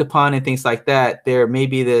you looked upon and things like that, there may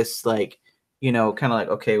be this like, kind of like,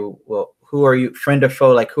 okay, well, who are you, friend or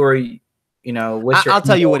foe? Like, who are you? What's your? I'll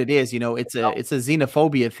tell you what it is. It's a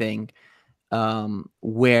xenophobia thing.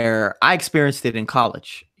 where I experienced it in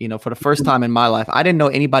college. You know, for the first time in my life, I didn't know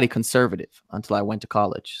anybody conservative until I went to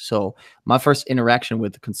college. So my first interaction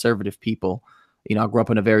with conservative people, you know, I grew up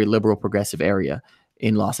in a very liberal, progressive area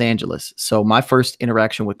in Los Angeles. So my first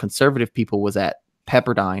interaction with conservative people was at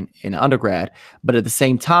Pepperdine in undergrad. But at the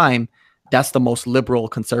same time, that's the most liberal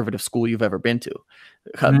conservative school you've ever been to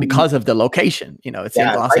because of the location. You know, it's in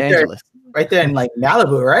Yeah, Los Angeles. right there in like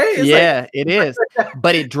Malibu, right? It's Yeah, it is.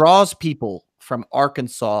 But it draws people from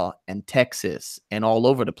Arkansas and Texas and all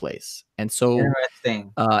over the place. And so,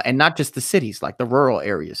 interesting. and not just the cities, like the rural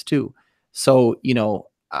areas too. So, you know,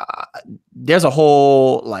 there's a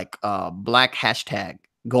whole like black hashtag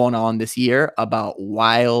going on this year about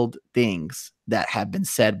wild things that have been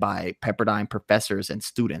said by Pepperdine professors and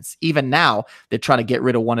students. Even now, they're trying to get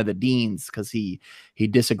rid of one of the deans because he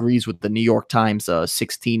disagrees with the New York Times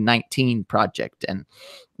 1619 project. And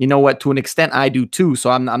you know what? To an extent, I do too.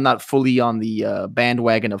 So I'm not fully on the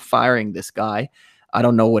bandwagon of firing this guy. I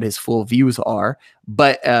don't know what his full views are,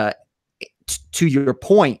 but to your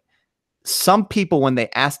point, some people, when they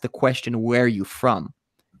ask the question, where are you from?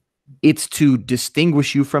 It's to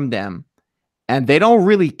distinguish you from them. And they don't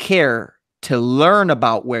really care to learn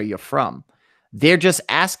about where you're from. They're just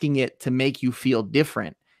asking it to make you feel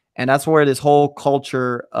different. And that's where this whole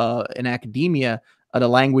culture in academia, the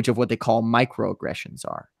language of what they call microaggressions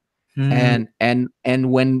are. And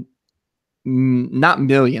when not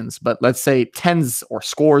millions, but let's say tens or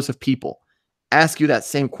scores of people ask you that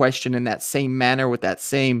same question in that same manner with that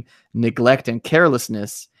same neglect and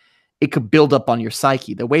carelessness, it could build up on your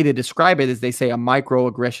psyche. The way they describe it is they say a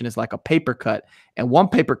microaggression is like a paper cut, and one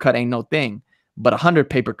paper cut ain't no thing, but 100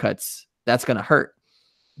 paper cuts, that's going to hurt.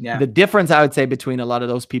 Yeah. The difference I would say between a lot of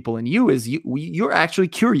those people and you is you're actually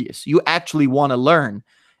curious. You actually want to learn.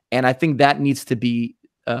 And I think that needs to be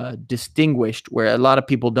distinguished, where a lot of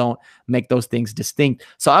people don't make those things distinct.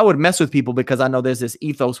 So I would mess with people because I know there's this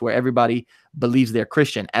ethos where everybody believes they're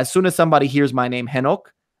Christian. As soon as somebody hears my name, Henok,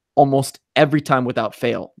 almost every time without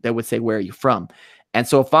fail, they would say, where are you from? And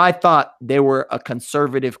so if I thought they were a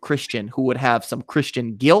conservative Christian who would have some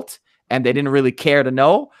Christian guilt and they didn't really care to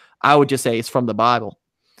know, I would just say it's from the Bible.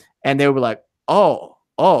 And they were like, oh,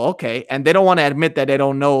 okay. And they don't want to admit that they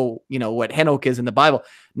don't know, you know, what Henok is in the Bible.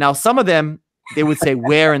 Now, some of them, they would say,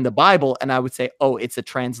 where in the Bible? And I would say, oh, it's a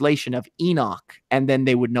translation of Enoch. And then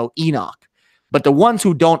they would know Enoch. But the ones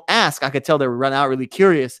who don't ask, I could tell they would run out really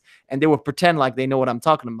curious and they would pretend like they know what I'm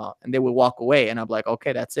talking about. And they would walk away. And I'm like,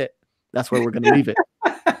 okay, that's it. That's where we're going to leave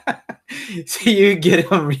it. So you get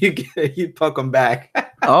them, you poke them back.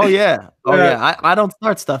 Oh, yeah. Oh, yeah. I don't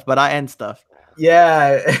start stuff, but I end stuff.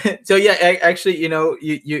 Yeah. So yeah, actually, you know,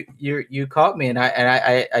 you caught me and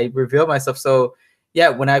I revealed myself. So yeah,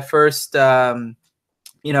 when I first,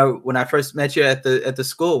 you know, when I first met you at the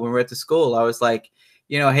school, when we were at the school, I was like,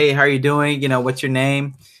 you know, hey, how are you doing? You know, what's your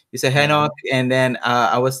name? You said Henok. And then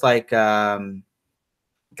I was like,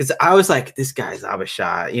 because I was like, this guy's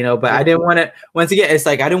Abishai, you know, but I didn't want to, once again, it's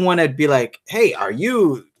like, I didn't want to be like, hey, are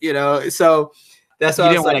you, you know, so that's why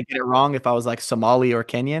you didn't want to get it wrong if I was like Somali or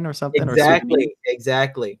Kenyan or something.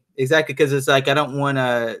 Exactly. Because it's like, I don't want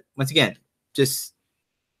to, once again, just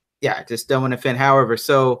don't want to offend. However,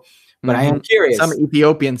 so, but I am curious. Some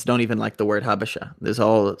Ethiopians don't even like the word Habasha. There's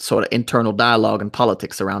all sort of internal dialogue and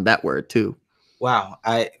politics around that word too. Wow.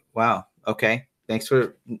 Okay. Thanks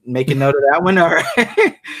for making note of that one. All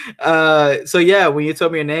right. So yeah, when you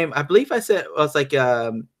told me your name, I believe I was like,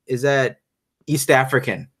 is that East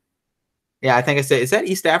African? Yeah, I think I said, is that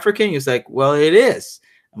East African? He was like, well, it is.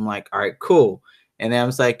 I'm like, all right, cool. And then I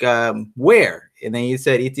was like, where? And then you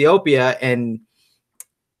said Ethiopia. And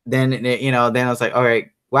then, you know, then I was like, all right,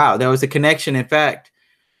 wow, there was a connection. In fact,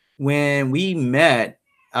 when we met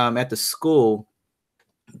at the school,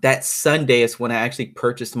 that Sunday is when I actually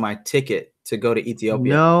purchased my ticket to go to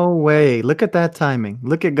Ethiopia. No way. Look at that timing.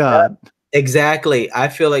 Look at God. Exactly. I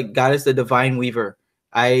feel like God is the divine weaver.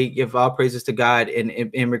 I give all praises to God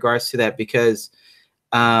in regards to that, because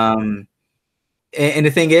and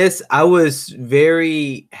the thing is, I was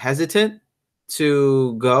very hesitant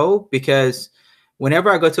to go because whenever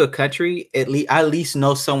I go to a country, I at least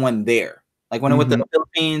know someone there. Like when I went to the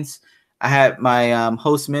Philippines, I had my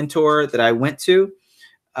host mentor that I went to.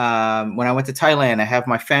 When I went to Thailand, I have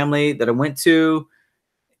my family that I went to,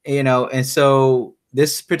 you know, and so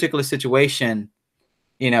this particular situation,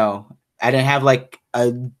 you know, I didn't have like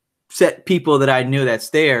a set people that I knew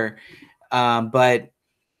that's there. But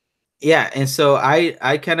yeah. And so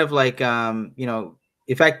I kind of like, you know,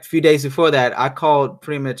 in fact, a few days before that, I called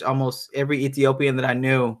pretty much almost every Ethiopian that I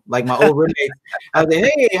knew, like my old roommates. I was like,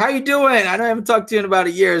 "Hey, how you doing? I haven't talked to you in about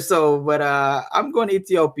a year or so, but I'm going to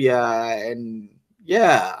Ethiopia, and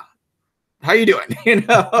yeah, how you doing?"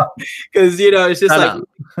 Because it's just like,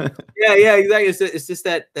 yeah, exactly. It's just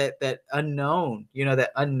that unknown,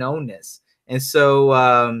 that unknownness, and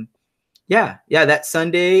so yeah, that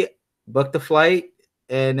Sunday booked the flight,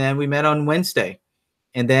 and then we met on Wednesday,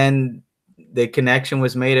 and then the connection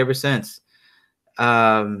was made ever since.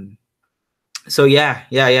 So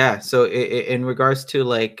yeah. So in regards to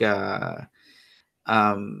like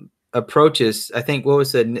approaches, I think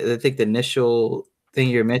the initial thing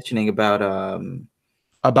you're mentioning about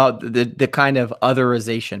the kind of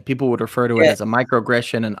otherization. People would refer to it yeah. as a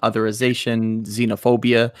microaggression and otherization,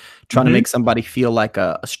 xenophobia, trying to Mm-hmm. make somebody feel like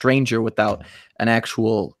a stranger without an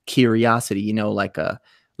actual curiosity, like a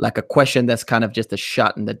question that's kind of just a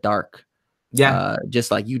shot in the dark. Yeah.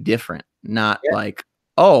 Just like, you different, not Yeah. like,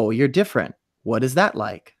 oh, you're different. What is that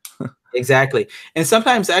like? Exactly. And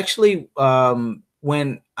sometimes actually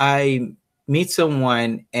when I meet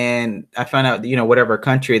someone and I find out, whatever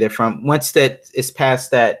country they're from, once that is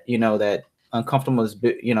past that, that uncomfortable,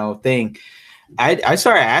 thing, I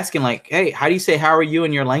started asking like, hey, how do you say how are you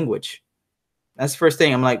in your language? That's the first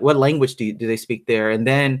thing. I'm like, what language do they speak there? And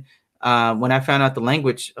then when I found out the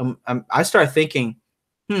language, I started thinking,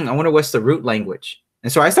 I wonder what's the root language.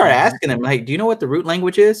 And so I started asking them, like, do you know what the root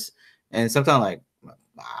language is? And sometimes like,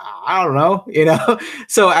 I don't know,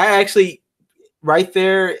 So I actually right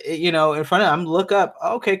there, in front of them, look up,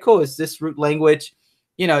 okay, cool. It's this root language,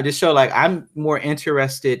 just show like I'm more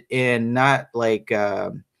interested in not like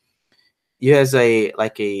you as a I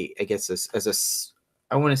guess as a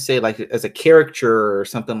I want to say like as a character or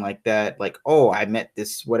something like that. Like, oh, I met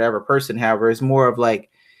this whatever person. However, it's more of like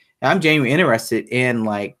I'm genuinely interested in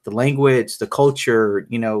like the language, the culture.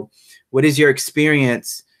 What is your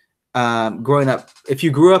experience growing up? If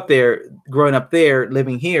you grew up there,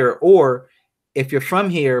 living here, or if you're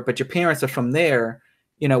from here but your parents are from there,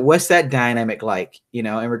 what's that dynamic like? In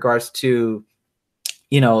regards to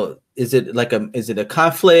is it a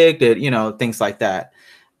conflict, things like that.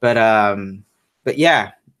 But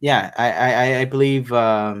yeah, I believe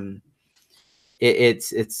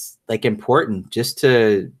it's like important just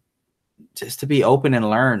to be open and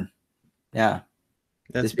learn. Yeah,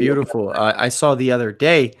 That's just be open. beautiful. I saw the other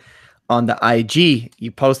day on the IG,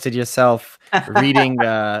 you posted yourself reading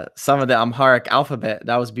some of the Amharic alphabet.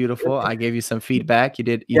 That was beautiful. I gave you some feedback. You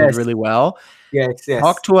did Yes, really well. Talk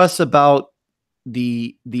yes, to us about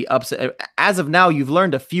the ups. As of now, you've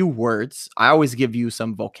learned a few words. I always give you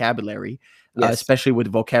some vocabulary, yes. especially with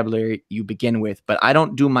vocabulary you begin with. But I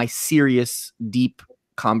don't do my serious, deep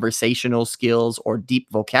conversational skills or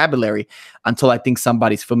deep vocabulary until I think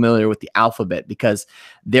somebody's familiar with the alphabet, because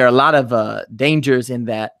there are a lot of dangers in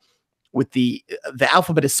that. With the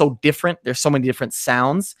alphabet is so different. There's so many different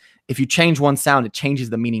sounds. If you change one sound, it changes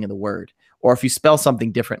the meaning of the word. Or if you spell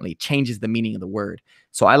something differently, it changes the meaning of the word.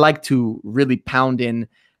 So I like to really pound in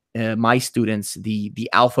my students the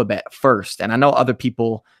alphabet first. And I know other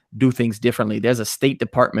people do things differently. There's a State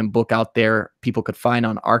Department book out there people could find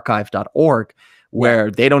on archive.org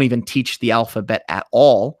where they don't even teach the alphabet at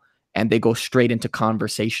all. And they go straight into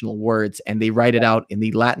conversational words and they write it out in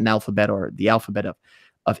the Latin alphabet or the alphabet of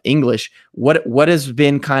English. What has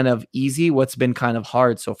been kind of easy? What's been kind of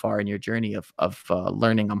hard so far in your journey of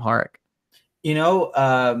learning Amharic?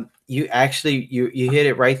 You actually you hit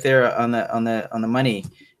it right there on the money.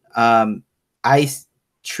 I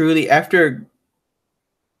truly, after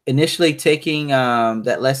initially taking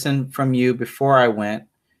that lesson from you before I went,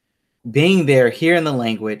 being there, hearing the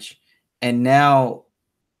language, and now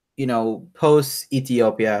post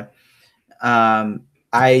Ethiopia,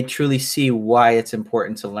 I truly see why it's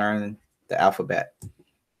important to learn the alphabet,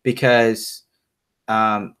 because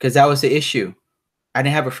that was the issue. I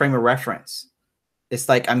didn't have a frame of reference. It's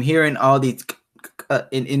like I'm hearing all these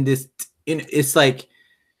in this. It's like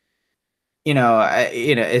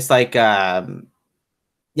it's like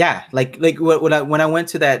like when I went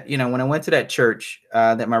to that church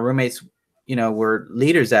that my roommates were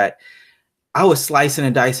leaders at, I was slicing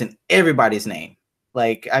and dicing everybody's name.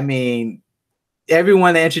 Like, I mean,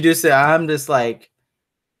 everyone that introduced it, I'm just like,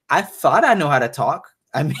 I thought I know how to talk.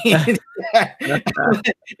 I mean,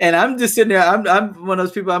 and I'm just sitting there. I'm one of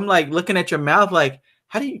those people. I'm like looking at your mouth, like,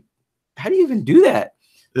 how do you even do that?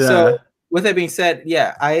 Yeah. So, with that being said,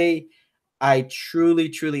 yeah, I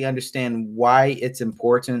truly understand why it's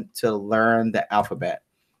important to learn the alphabet.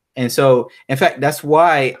 And so, in fact, that's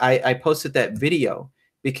why I posted that video,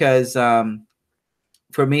 because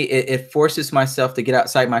for me, it forces myself to get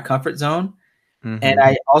outside my comfort zone. And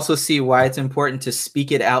I also see why it's important to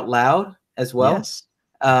speak it out loud as well. Yes.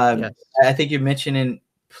 Yes. I think you mentioned in,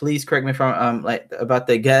 please correct me if I'm like about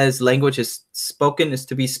the guys language is spoken, is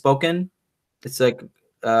to be spoken. It's like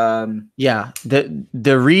yeah,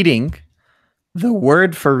 the reading, the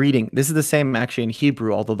word for reading, this is the same actually in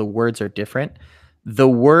Hebrew, although the words are different. The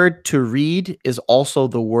word to read is also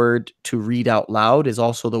the word to read out loud, is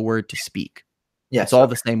also the word to speak. yes, It's all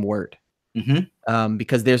the same word. Mm-hmm.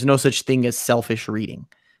 Because there's no such thing as selfish reading.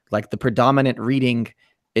 Like the predominant reading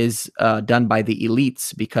is done by the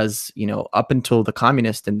elites because, you know, up until the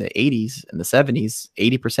communists in the 80s and the 70s,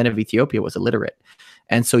 80% of Ethiopia was illiterate.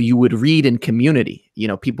 And so you would read in community, you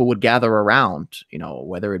know, people would gather around, you know,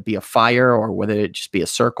 whether it be a fire or whether it just be a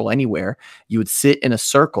circle anywhere, you would sit in a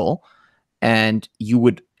circle and you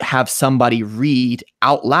would have somebody read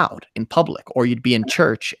out loud in public, or you'd be in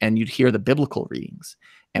church and you'd hear the biblical readings,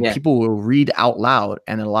 and Yeah. people will read out loud,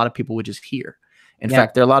 and then a lot of people would just hear. In Yeah.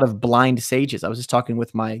 fact, there are a lot of blind sages. I was just talking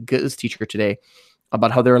with my Ge'ez teacher today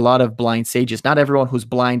about how there are a lot of blind sages. Not everyone who's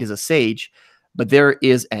blind is a sage, but there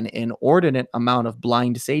is an inordinate amount of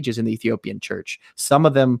blind sages in the Ethiopian church. Some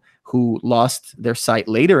of them who lost their sight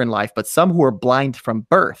later in life, but some who are blind from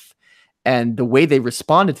birth. And the way they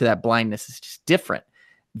responded to that blindness is just different.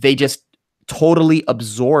 They just totally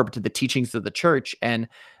absorbed the teachings of the church. And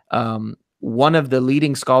one of the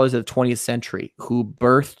leading scholars of the 20th century who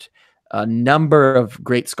birthed a number of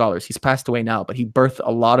great scholars, he's passed away now, but he birthed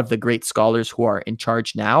a lot of the great scholars who are in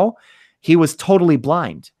charge now. He was totally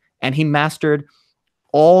blind, and he mastered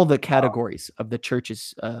all the categories of the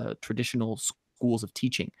church's traditional schools of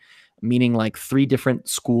teaching, meaning like 3 different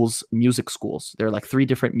schools, music schools. There are like 3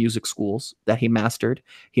 different music schools that he mastered.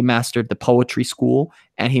 He mastered the poetry school,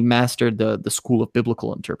 and he mastered the school of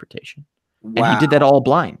biblical interpretation. Wow. And he did that all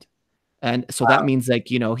blind. And so that means,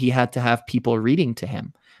 like, you know, he had to have people reading to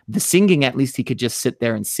him. The singing, at least he could just sit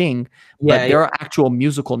there and sing, but there are actual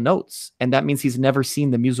musical notes, and that means he's never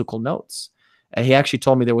seen the musical notes. He actually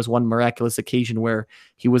told me there was one miraculous occasion where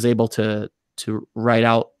he was able to write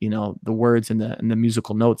out, you know, the words and the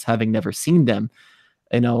musical notes, having never seen them.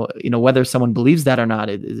 You know, whether someone believes that or not,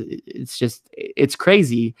 it's just, it's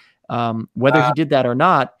crazy. Whether he did that or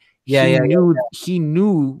not, he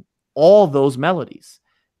knew all those melodies,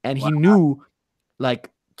 and he knew, like,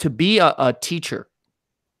 to be a teacher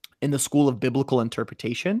in the school of biblical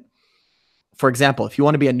interpretation. For example, if you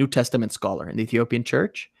want to be a New Testament scholar in the Ethiopian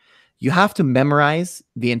church, you have to memorize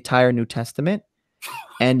the entire New Testament,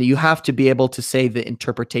 and you have to be able to say the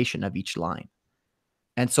interpretation of each line.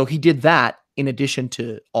 And so he did that in addition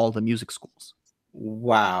to all the music schools.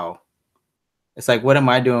 Wow. It's like, what am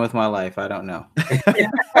I doing with my life? I don't know.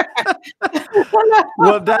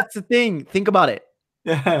 Well, that's the thing. Think about it.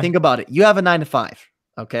 Think about it. You have a 9 to 5,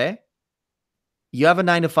 okay? You have a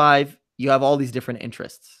 9 to 5. You have all these different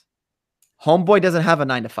interests. Homeboy doesn't have a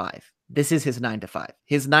 9 to 5. This is his 9 to 5.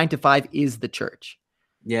 His 9 to 5 is the church.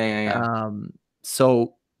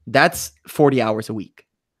 So that's 40 hours a week.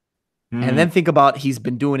 And then think about, he's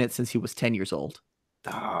been doing it since he was 10 years old.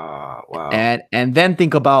 Oh, wow. And then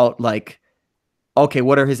think about, like, okay,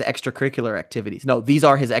 what are his extracurricular activities? No, these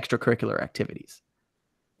are his extracurricular activities.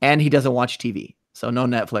 And he doesn't watch TV. So no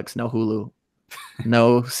Netflix, no Hulu,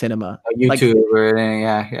 no cinema. YouTube, like, or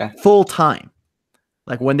yeah. Full time.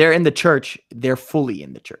 Like, when they're in the church, they're fully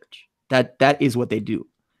in the church. That is what they do.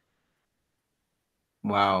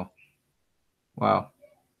 Wow.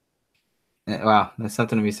 That's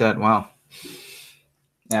something to be said. Wow.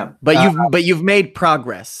 Yeah. But you've made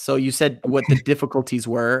progress. So you said what the difficulties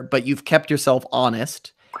were, but you've kept yourself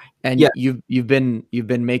honest, and you've been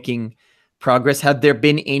making progress. Have there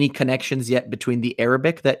been any connections yet between the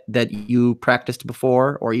Arabic that you practiced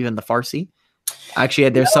before, or even the Farsi? Actually,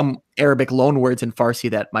 there's some Arabic loan words in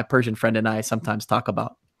Farsi that my Persian friend and I sometimes talk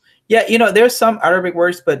about. Yeah, there's some Arabic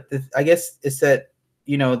words, but I guess it's that,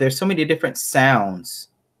 there's so many different sounds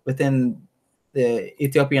within the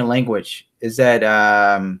Ethiopian language. Is that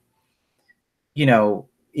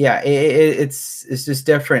it's just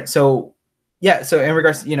different. So so in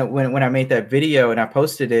regards to, when I made that video and I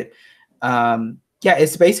posted it,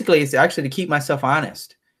 it's actually to keep myself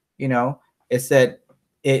honest. It's that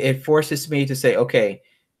it forces me to say, okay,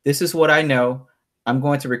 this is what I know. I'm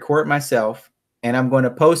going to record myself, and I'm going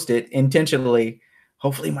to post it intentionally.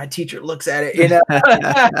 Hopefully my teacher looks at it, and,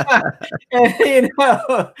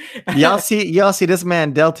 y'all see this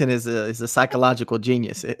man Delton is a psychological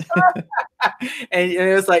genius. And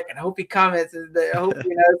it was like, and I hope he comments, and I hope,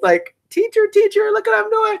 it's like, teacher, look what I'm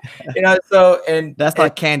doing. So, and that's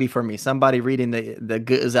like candy for me. Somebody reading the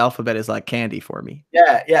Ge'ez alphabet is like candy for me.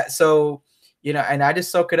 Yeah. So, and I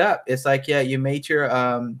just soak it up. It's like, you made your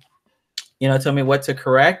tell me what to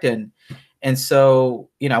correct. And so,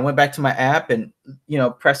 I went back to my app and,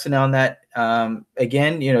 pressing on that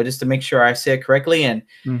again, just to make sure I said it correctly. And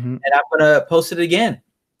I'm going to post it again,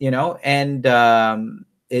 and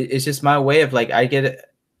it's just my way of like, I get it,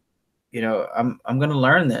 I'm going to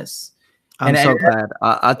learn this. I'm so glad.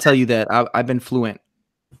 I'll tell you that I've been fluent,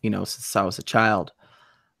 since I was a child,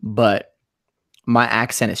 but my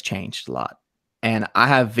accent has changed a lot. And I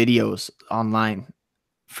have videos online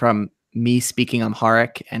from me speaking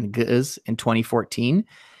Amharic and Guz in 2014,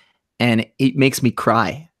 and it makes me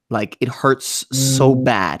cry. Like, it hurts so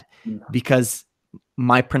bad because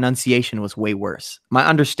my pronunciation was way worse. My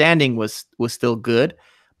understanding was still good,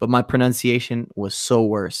 but my pronunciation was so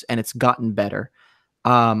worse, and it's gotten better.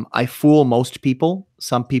 I fool most people.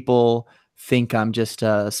 Some people think I'm just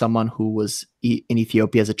someone who was in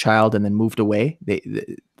Ethiopia as a child and then moved away.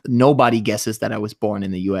 Nobody guesses that I was born in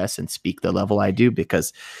the US and speak the level I do,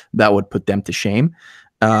 because that would put them to shame.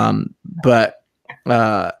 But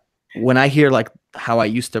when I hear like how I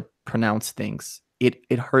used to pronounce things,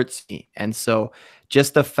 it hurts me. And so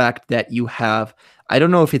just the fact that you have, I don't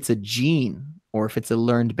know if it's a gene or if it's a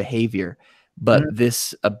learned behavior, but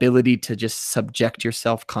this ability to just subject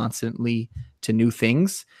yourself constantly to new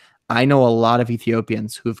things. I know a lot of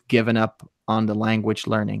Ethiopians who've given up on the language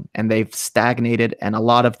learning, and they've stagnated, and a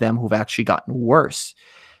lot of them who've actually gotten worse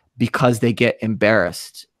because they get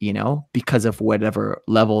embarrassed, because of whatever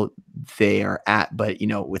level they are at. But,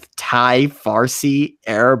 with Thai, Farsi,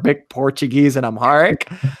 Arabic, Portuguese, and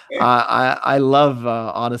Amharic, I love,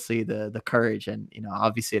 honestly, the courage. And,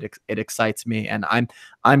 obviously it excites me. And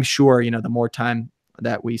I'm sure, the more time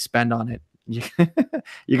that we spend on it,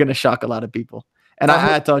 you're going to shock a lot of people. And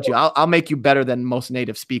I told you, I'll make you better than most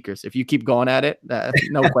native speakers if you keep going at it.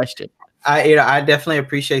 No question. I definitely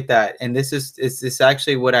appreciate that, and this is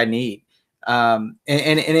actually what I need. And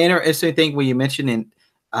an interesting thing when you mentioned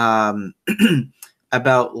about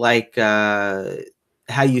like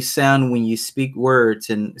how you sound when you speak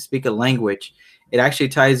words and speak a language, it actually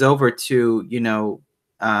ties over to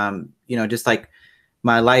just like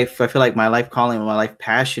my life. I feel like my life calling, my life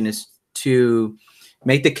passion is to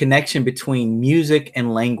make the connection between music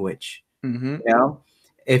and language.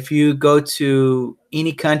 If you go to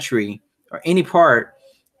any country or any part,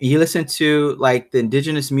 you listen to like the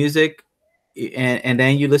indigenous music, and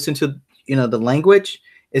then you listen to the language,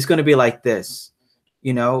 it's going to be like this.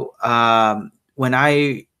 When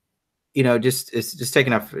I it's just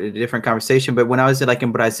taking up a different conversation, but when I was like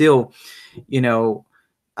in Brazil, in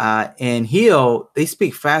Rio, they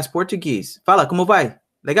speak fast Portuguese. Fala, como vai?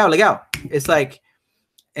 Legal, legal. It's like,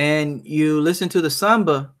 and you listen to the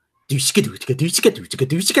samba, you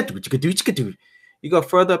go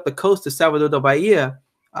further up the coast to Salvador da Bahia.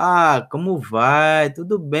 Ah, como vai?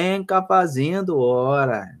 Tudo bem, cá fazendo,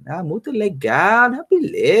 ora. Ah, muito legal, né?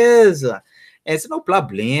 Beleza. It's no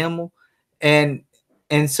problema. And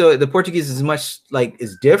so the Portuguese is much like,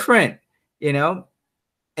 is different, and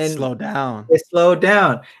slow down. It slowed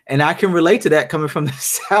down. And I can relate to that coming from the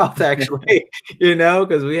South, actually,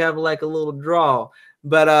 because we have like a little drawl.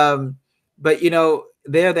 But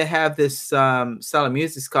there they have this style of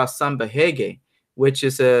music. It's called samba reggae, which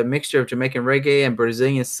is a mixture of Jamaican reggae and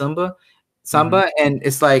Brazilian samba. And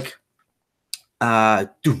it's like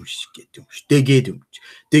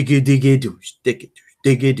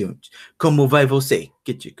como vai você?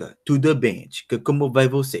 Tudo bem? Como vai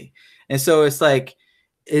você? And so it's like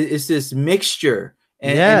it's this mixture.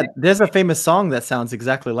 And there's a famous song that sounds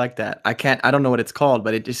exactly like that. I don't know what it's called,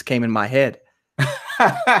 but it just came in my head.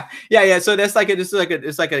 yeah. So that's like it's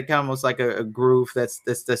like almost like a groove that's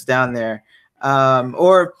down there.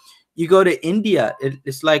 Or you go to India,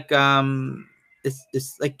 it's like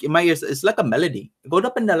it's like in my ears, it's like a melody. It goes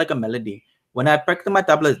up and down like a melody. When I practice my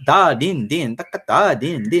tabla, da din din da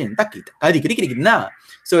din din na.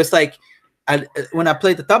 So it's like when I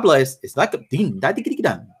play the tabla, it's like a din da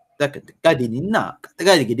da.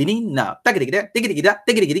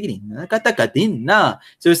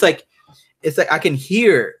 So it's like I can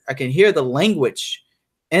hear the language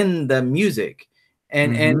in the music,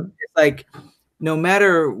 and it's like no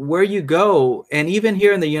matter where you go, and even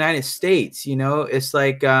here in the United States, it's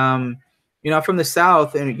like I'm from the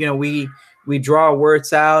South, and we draw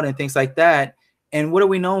words out and things like that. And what are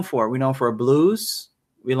we known for? We're known for blues.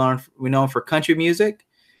 We're known for country music.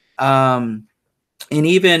 And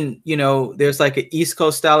even, there's like an East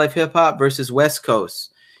Coast style of hip hop versus West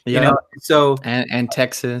Coast, so and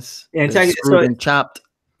Texas, and Texas, screwed and chopped.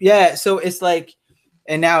 Yeah. So it's like,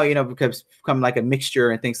 and now, because become like a mixture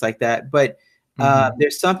and things like that. But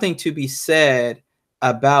there's something to be said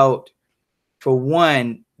about, for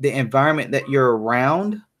one, the environment that you're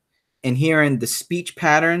around, and hearing the speech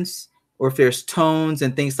patterns, or if there's tones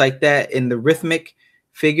and things like that in the rhythmic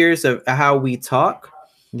figures of how we talk,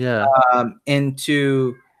 Yeah.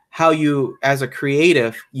 into how you, as a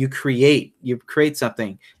creative, you create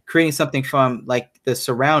something, creating something from like the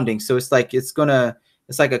surroundings. So it's like it's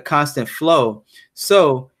like a constant flow.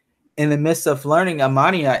 So in the midst of learning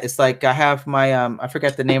Amania, it's like I have my I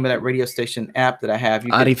forgot the name of that radio station app that I have.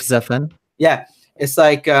 You could, Arif Zefan. yeah, it's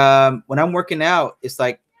like when I'm working out, it's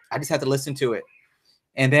like I just have to listen to it,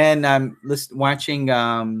 and then I'm watching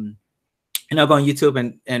and I'll go on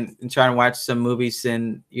YouTube and try and watch some movies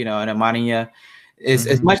in, in Amania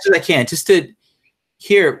as much as I can, just to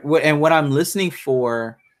hear what, and what I'm listening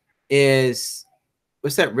for is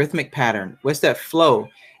what's that rhythmic pattern, what's that flow.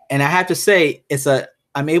 And I have to say,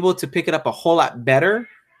 I'm able to pick it up a whole lot better.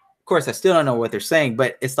 Of course, I still don't know what they're saying,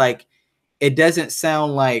 but it's like it doesn't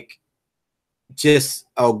sound like just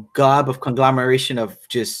a gob of conglomeration of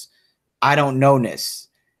just I don't know-ness,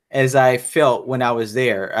 as I felt when I was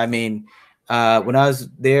there. I mean, when I was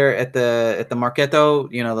there at the Marketo,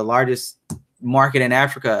 the largest market in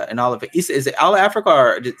Africa and all of it. Is it all Africa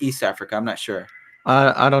or just East Africa? I'm not sure.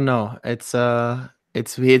 I don't know.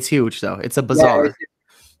 It's huge though. It's a bazaar.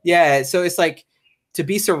 Yeah. So it's like to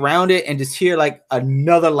be surrounded and just hear like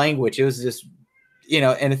another language. It was just,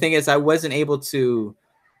 and the thing is, I wasn't able to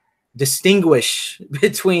distinguish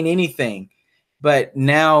between anything. But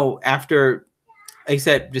now, after, like I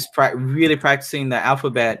said, just really practicing the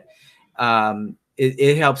alphabet,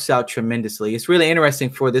 it helps out tremendously. It's really interesting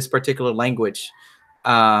for this particular language,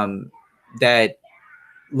 that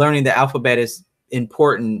learning the alphabet is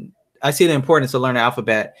important. I see the importance of learning the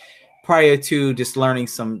alphabet prior to just learning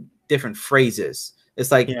some different phrases.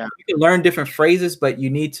 It's like you can learn different phrases, but you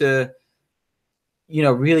need to,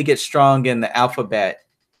 really get strong in the alphabet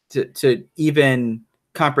to even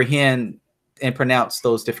comprehend and pronounce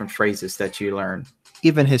those different phrases that you learn.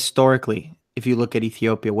 Even historically, if you look at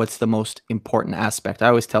Ethiopia, what's the most important aspect? I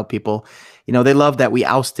always tell people, they love that we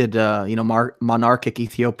ousted, monarchic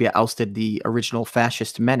Ethiopia ousted the original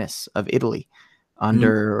fascist menace of Italy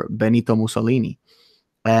under Benito Mussolini.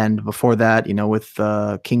 And before that, with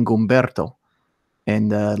King Umberto in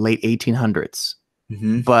the late 1800s.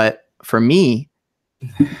 But for me,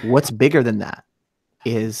 what's bigger than that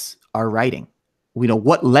is our writing.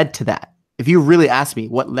 What led to that? If you really ask me,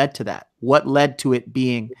 what led to that? What led to it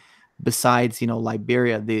being, besides,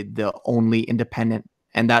 Liberia, the only independent,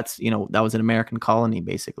 and that's, that was an American colony,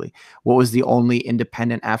 basically. What was the only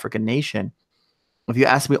independent African nation? If you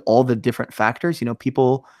ask me all the different factors,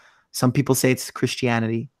 some people say it's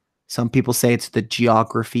Christianity. Some people say it's the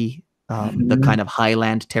geography, the kind of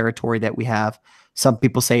highland territory that we have. Some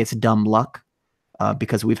people say it's dumb luck.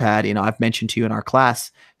 Because we've had, I've mentioned to you in our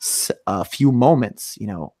class a few moments,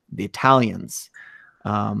 the Italians,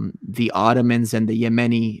 the Ottomans and the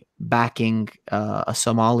Yemeni backing a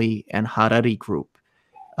Somali and Harari group,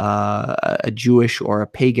 a Jewish or a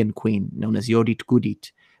pagan queen known as Yodit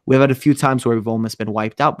Gudit. We've had a few times where we've almost been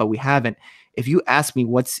wiped out, but we haven't. If you ask me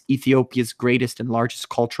what's Ethiopia's greatest and largest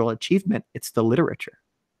cultural achievement, it's the literature.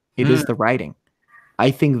 It is the writing.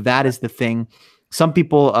 I think that is the thing. Some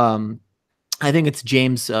people... I think it's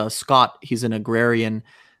James Scott. He's an agrarian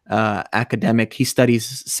academic. He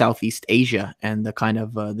studies Southeast Asia and the kind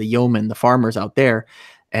of the yeomen, the farmers out there.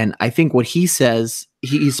 And I think what he says,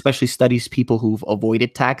 he especially studies people who've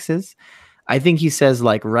avoided taxes. I think he says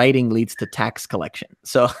like writing leads to tax collection.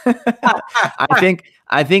 So I think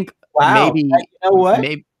wow. maybe, you know what?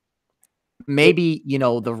 maybe,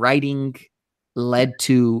 the writing led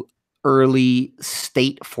to early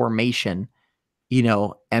state formation,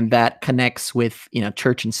 and that connects with,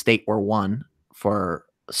 church and state were one for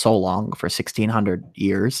so long, for 1600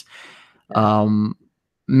 years.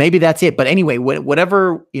 Maybe that's it. But anyway,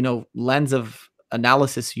 whatever, lens of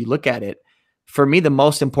analysis you look at it, for me, the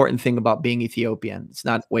most important thing about being Ethiopian, it's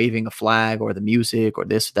not waving a flag or the music or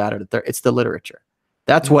this, that, or the third. It's the literature.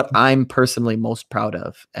 That's what I'm personally most proud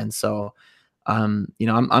of. And so,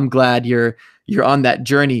 I'm glad you're on that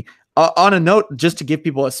journey. On a note, just to give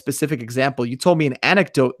people a specific example, you told me an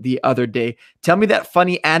anecdote the other day. Tell me that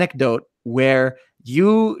funny anecdote where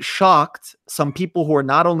you shocked some people who are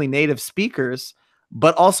not only native speakers,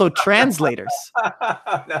 but also translators.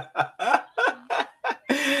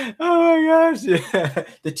 Oh my gosh. Yeah.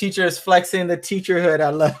 The teacher is flexing the teacherhood. I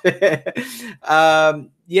love it.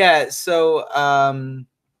 So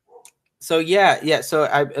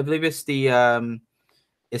I believe it's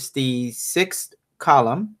the sixth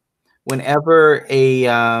column. Whenever of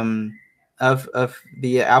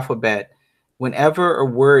the alphabet, whenever a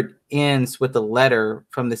word ends with a letter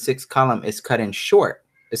from the sixth column, it's cut short.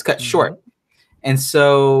 And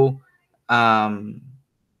so um,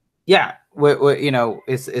 yeah, what you know,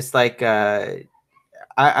 it's like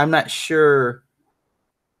I'm not sure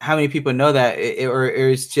how many people know that, or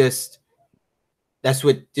it's just that's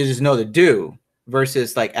what you just know to do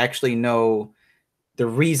versus like actually know the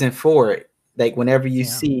reason for it. Like whenever you Yeah.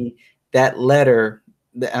 see that letter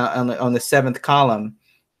on the seventh column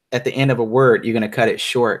at the end of a word, you're going to cut it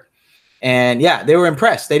short. And yeah, they were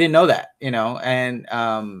impressed. They didn't know that, you know. And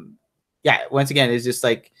yeah, once again, it's just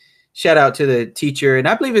like shout out to the teacher. And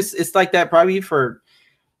I believe it's like that probably for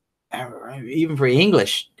even for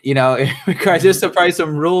English, you know, because there's probably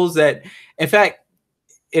some rules that, in fact,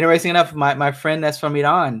 interesting enough, my friend that's from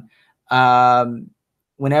Iran,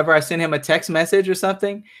 whenever I send him a text message or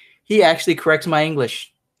something, he actually corrects my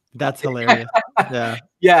English. That's hilarious. Yeah.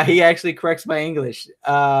 Yeah, he actually corrects my English.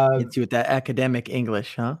 Hits you with that academic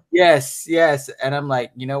English, huh? Yes, yes. And I'm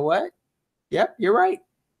like, you know what? Yep, you're right.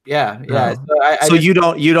 Yeah, yeah. Oh. So I So just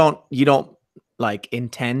you don't like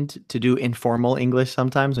intend to do informal English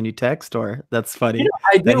sometimes when you text, or that's you funny know,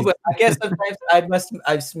 I that do, he's but I guess sometimes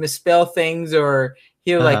I misspell things, or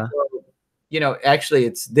he'll like, uh well, you know, actually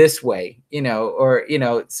it's this way, you know, or you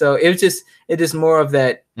know, so it just more of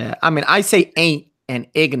that. yeah. I mean, I say ain't and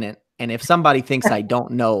ignorant, and if somebody thinks I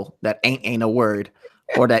don't know that ain't a word,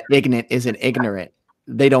 or that ignorant isn't ignorant,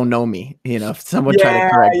 they don't know me. You know, if someone try to Yeah,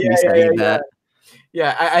 correct yeah, me yeah, yeah, saying yeah. that.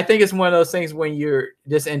 Yeah, I think it's one of those things when you're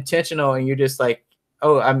just intentional and you're just like,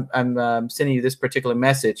 oh, I'm sending you this particular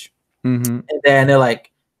message, Hmm. and then they're like,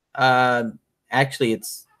 actually,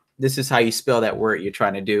 this is how you spell that word you're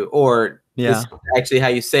trying to do, or this Yeah. is actually how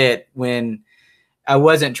you say it. When I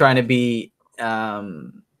wasn't trying to be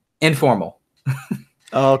informal.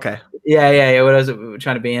 Oh, okay. Yeah, yeah, yeah. What I was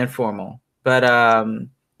trying to be informal, but yeah,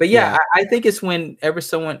 Yeah. I think it's whenever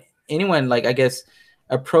anyone, like I guess,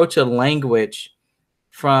 approach a language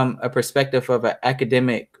from a perspective of an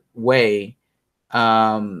academic way,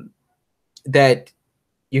 um, that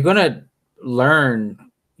you're gonna learn,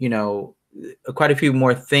 you know, quite a few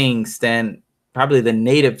more things than probably the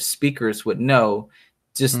native speakers would know,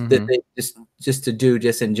 just that Hmm. they just to do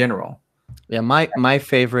just in general. Yeah, my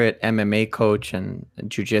favorite MMA coach and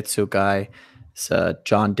jiu-jitsu guy is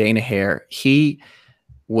John Danaher. He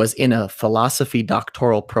was in a philosophy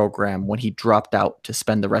doctoral program when he dropped out to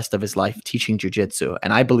spend the rest of his life teaching jiu-jitsu.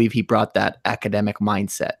 And I believe he brought that academic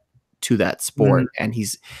mindset to that Mhm. sport. And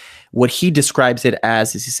he's what he describes it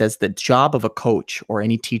as is he says the job of a coach or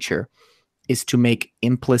any teacher is to make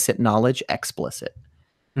implicit knowledge explicit.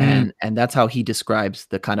 Mm. And that's how he describes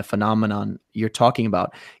the kind of phenomenon you're talking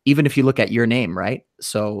about. Even if you look at your name, right?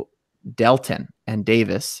 So Delton and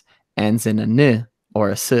Davis ends in a n or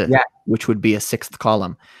a s, Yeah, which would be a sixth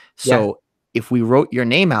column. yeah, So if we wrote your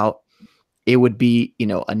name out, it would be,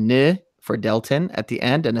 a n for Delton at the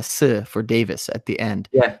end and a s for Davis at the end.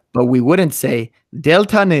 yeah, But we wouldn't say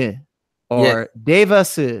Delton yes, or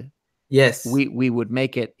Davis. yes, We would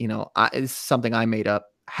make it, it's something I made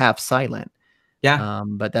up, half silent. yeah.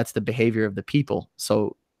 But that's the behavior of the people.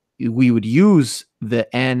 So we would use the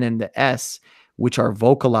N and the S, which are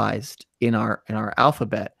vocalized in our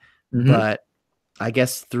alphabet, Hmm. but I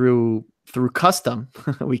guess through custom,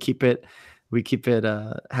 we keep it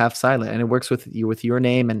half silent, and it works with your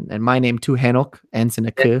name and my name too. Henok ends in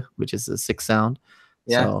a Yeah, k, which is a sixth sound.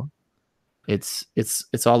 yeah. So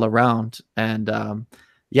it's all around, and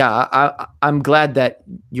yeah, I'm glad that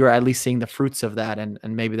you're at least seeing the fruits of that, and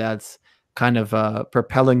maybe that's kind of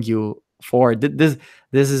propelling you forward. This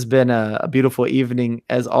has been a beautiful evening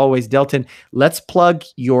as always, Delton. Let's plug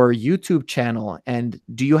your YouTube channel. And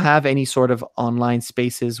do you have any sort of online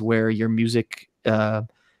spaces where your music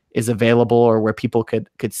is available, or where people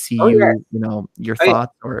could see Oh yeah, your oh yeah,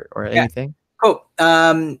 thoughts or yeah. anything? Cool.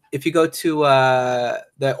 If you go to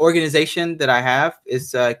the organization that I have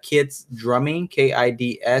is Kids Drumming,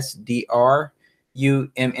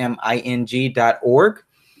 KIDSDRUMMING.org.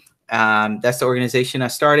 That's the organization I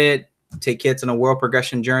started. Take kids on a world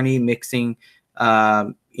progression journey, mixing,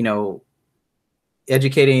 you know,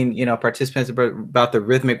 educating, participants about the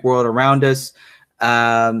rhythmic world around us.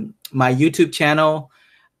 My YouTube channel,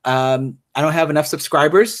 I don't have enough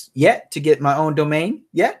subscribers yet to get my own domain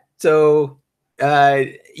yet. So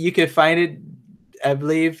you can find it, I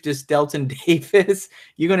believe, just Delton Davis.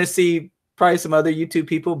 You're going to see probably some other YouTube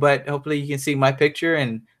people, but hopefully you can see my picture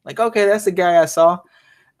and like, okay, that's the guy I saw.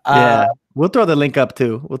 Uh, Yeah, we'll throw the link up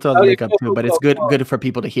too. okay, cool, cool, But it's cool, cool. good for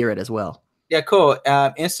people to hear it as well. Yeah, cool.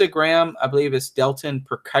 Instagram, I believe it's Delton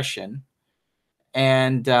Percussion.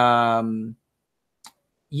 And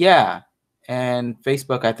yeah, and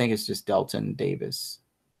Facebook, I think it's just Delton Davis.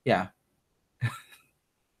 Yeah.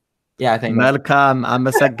 Yeah, I think that's መልካም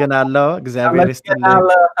አመሰግናለሁ እግዚአብሔር ይስጥልኝ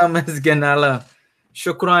Amasganala.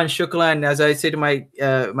 Shukran, shukran. As I say to my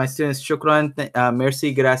my students, shukran, merci,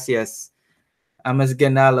 gracias.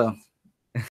 Amasganala.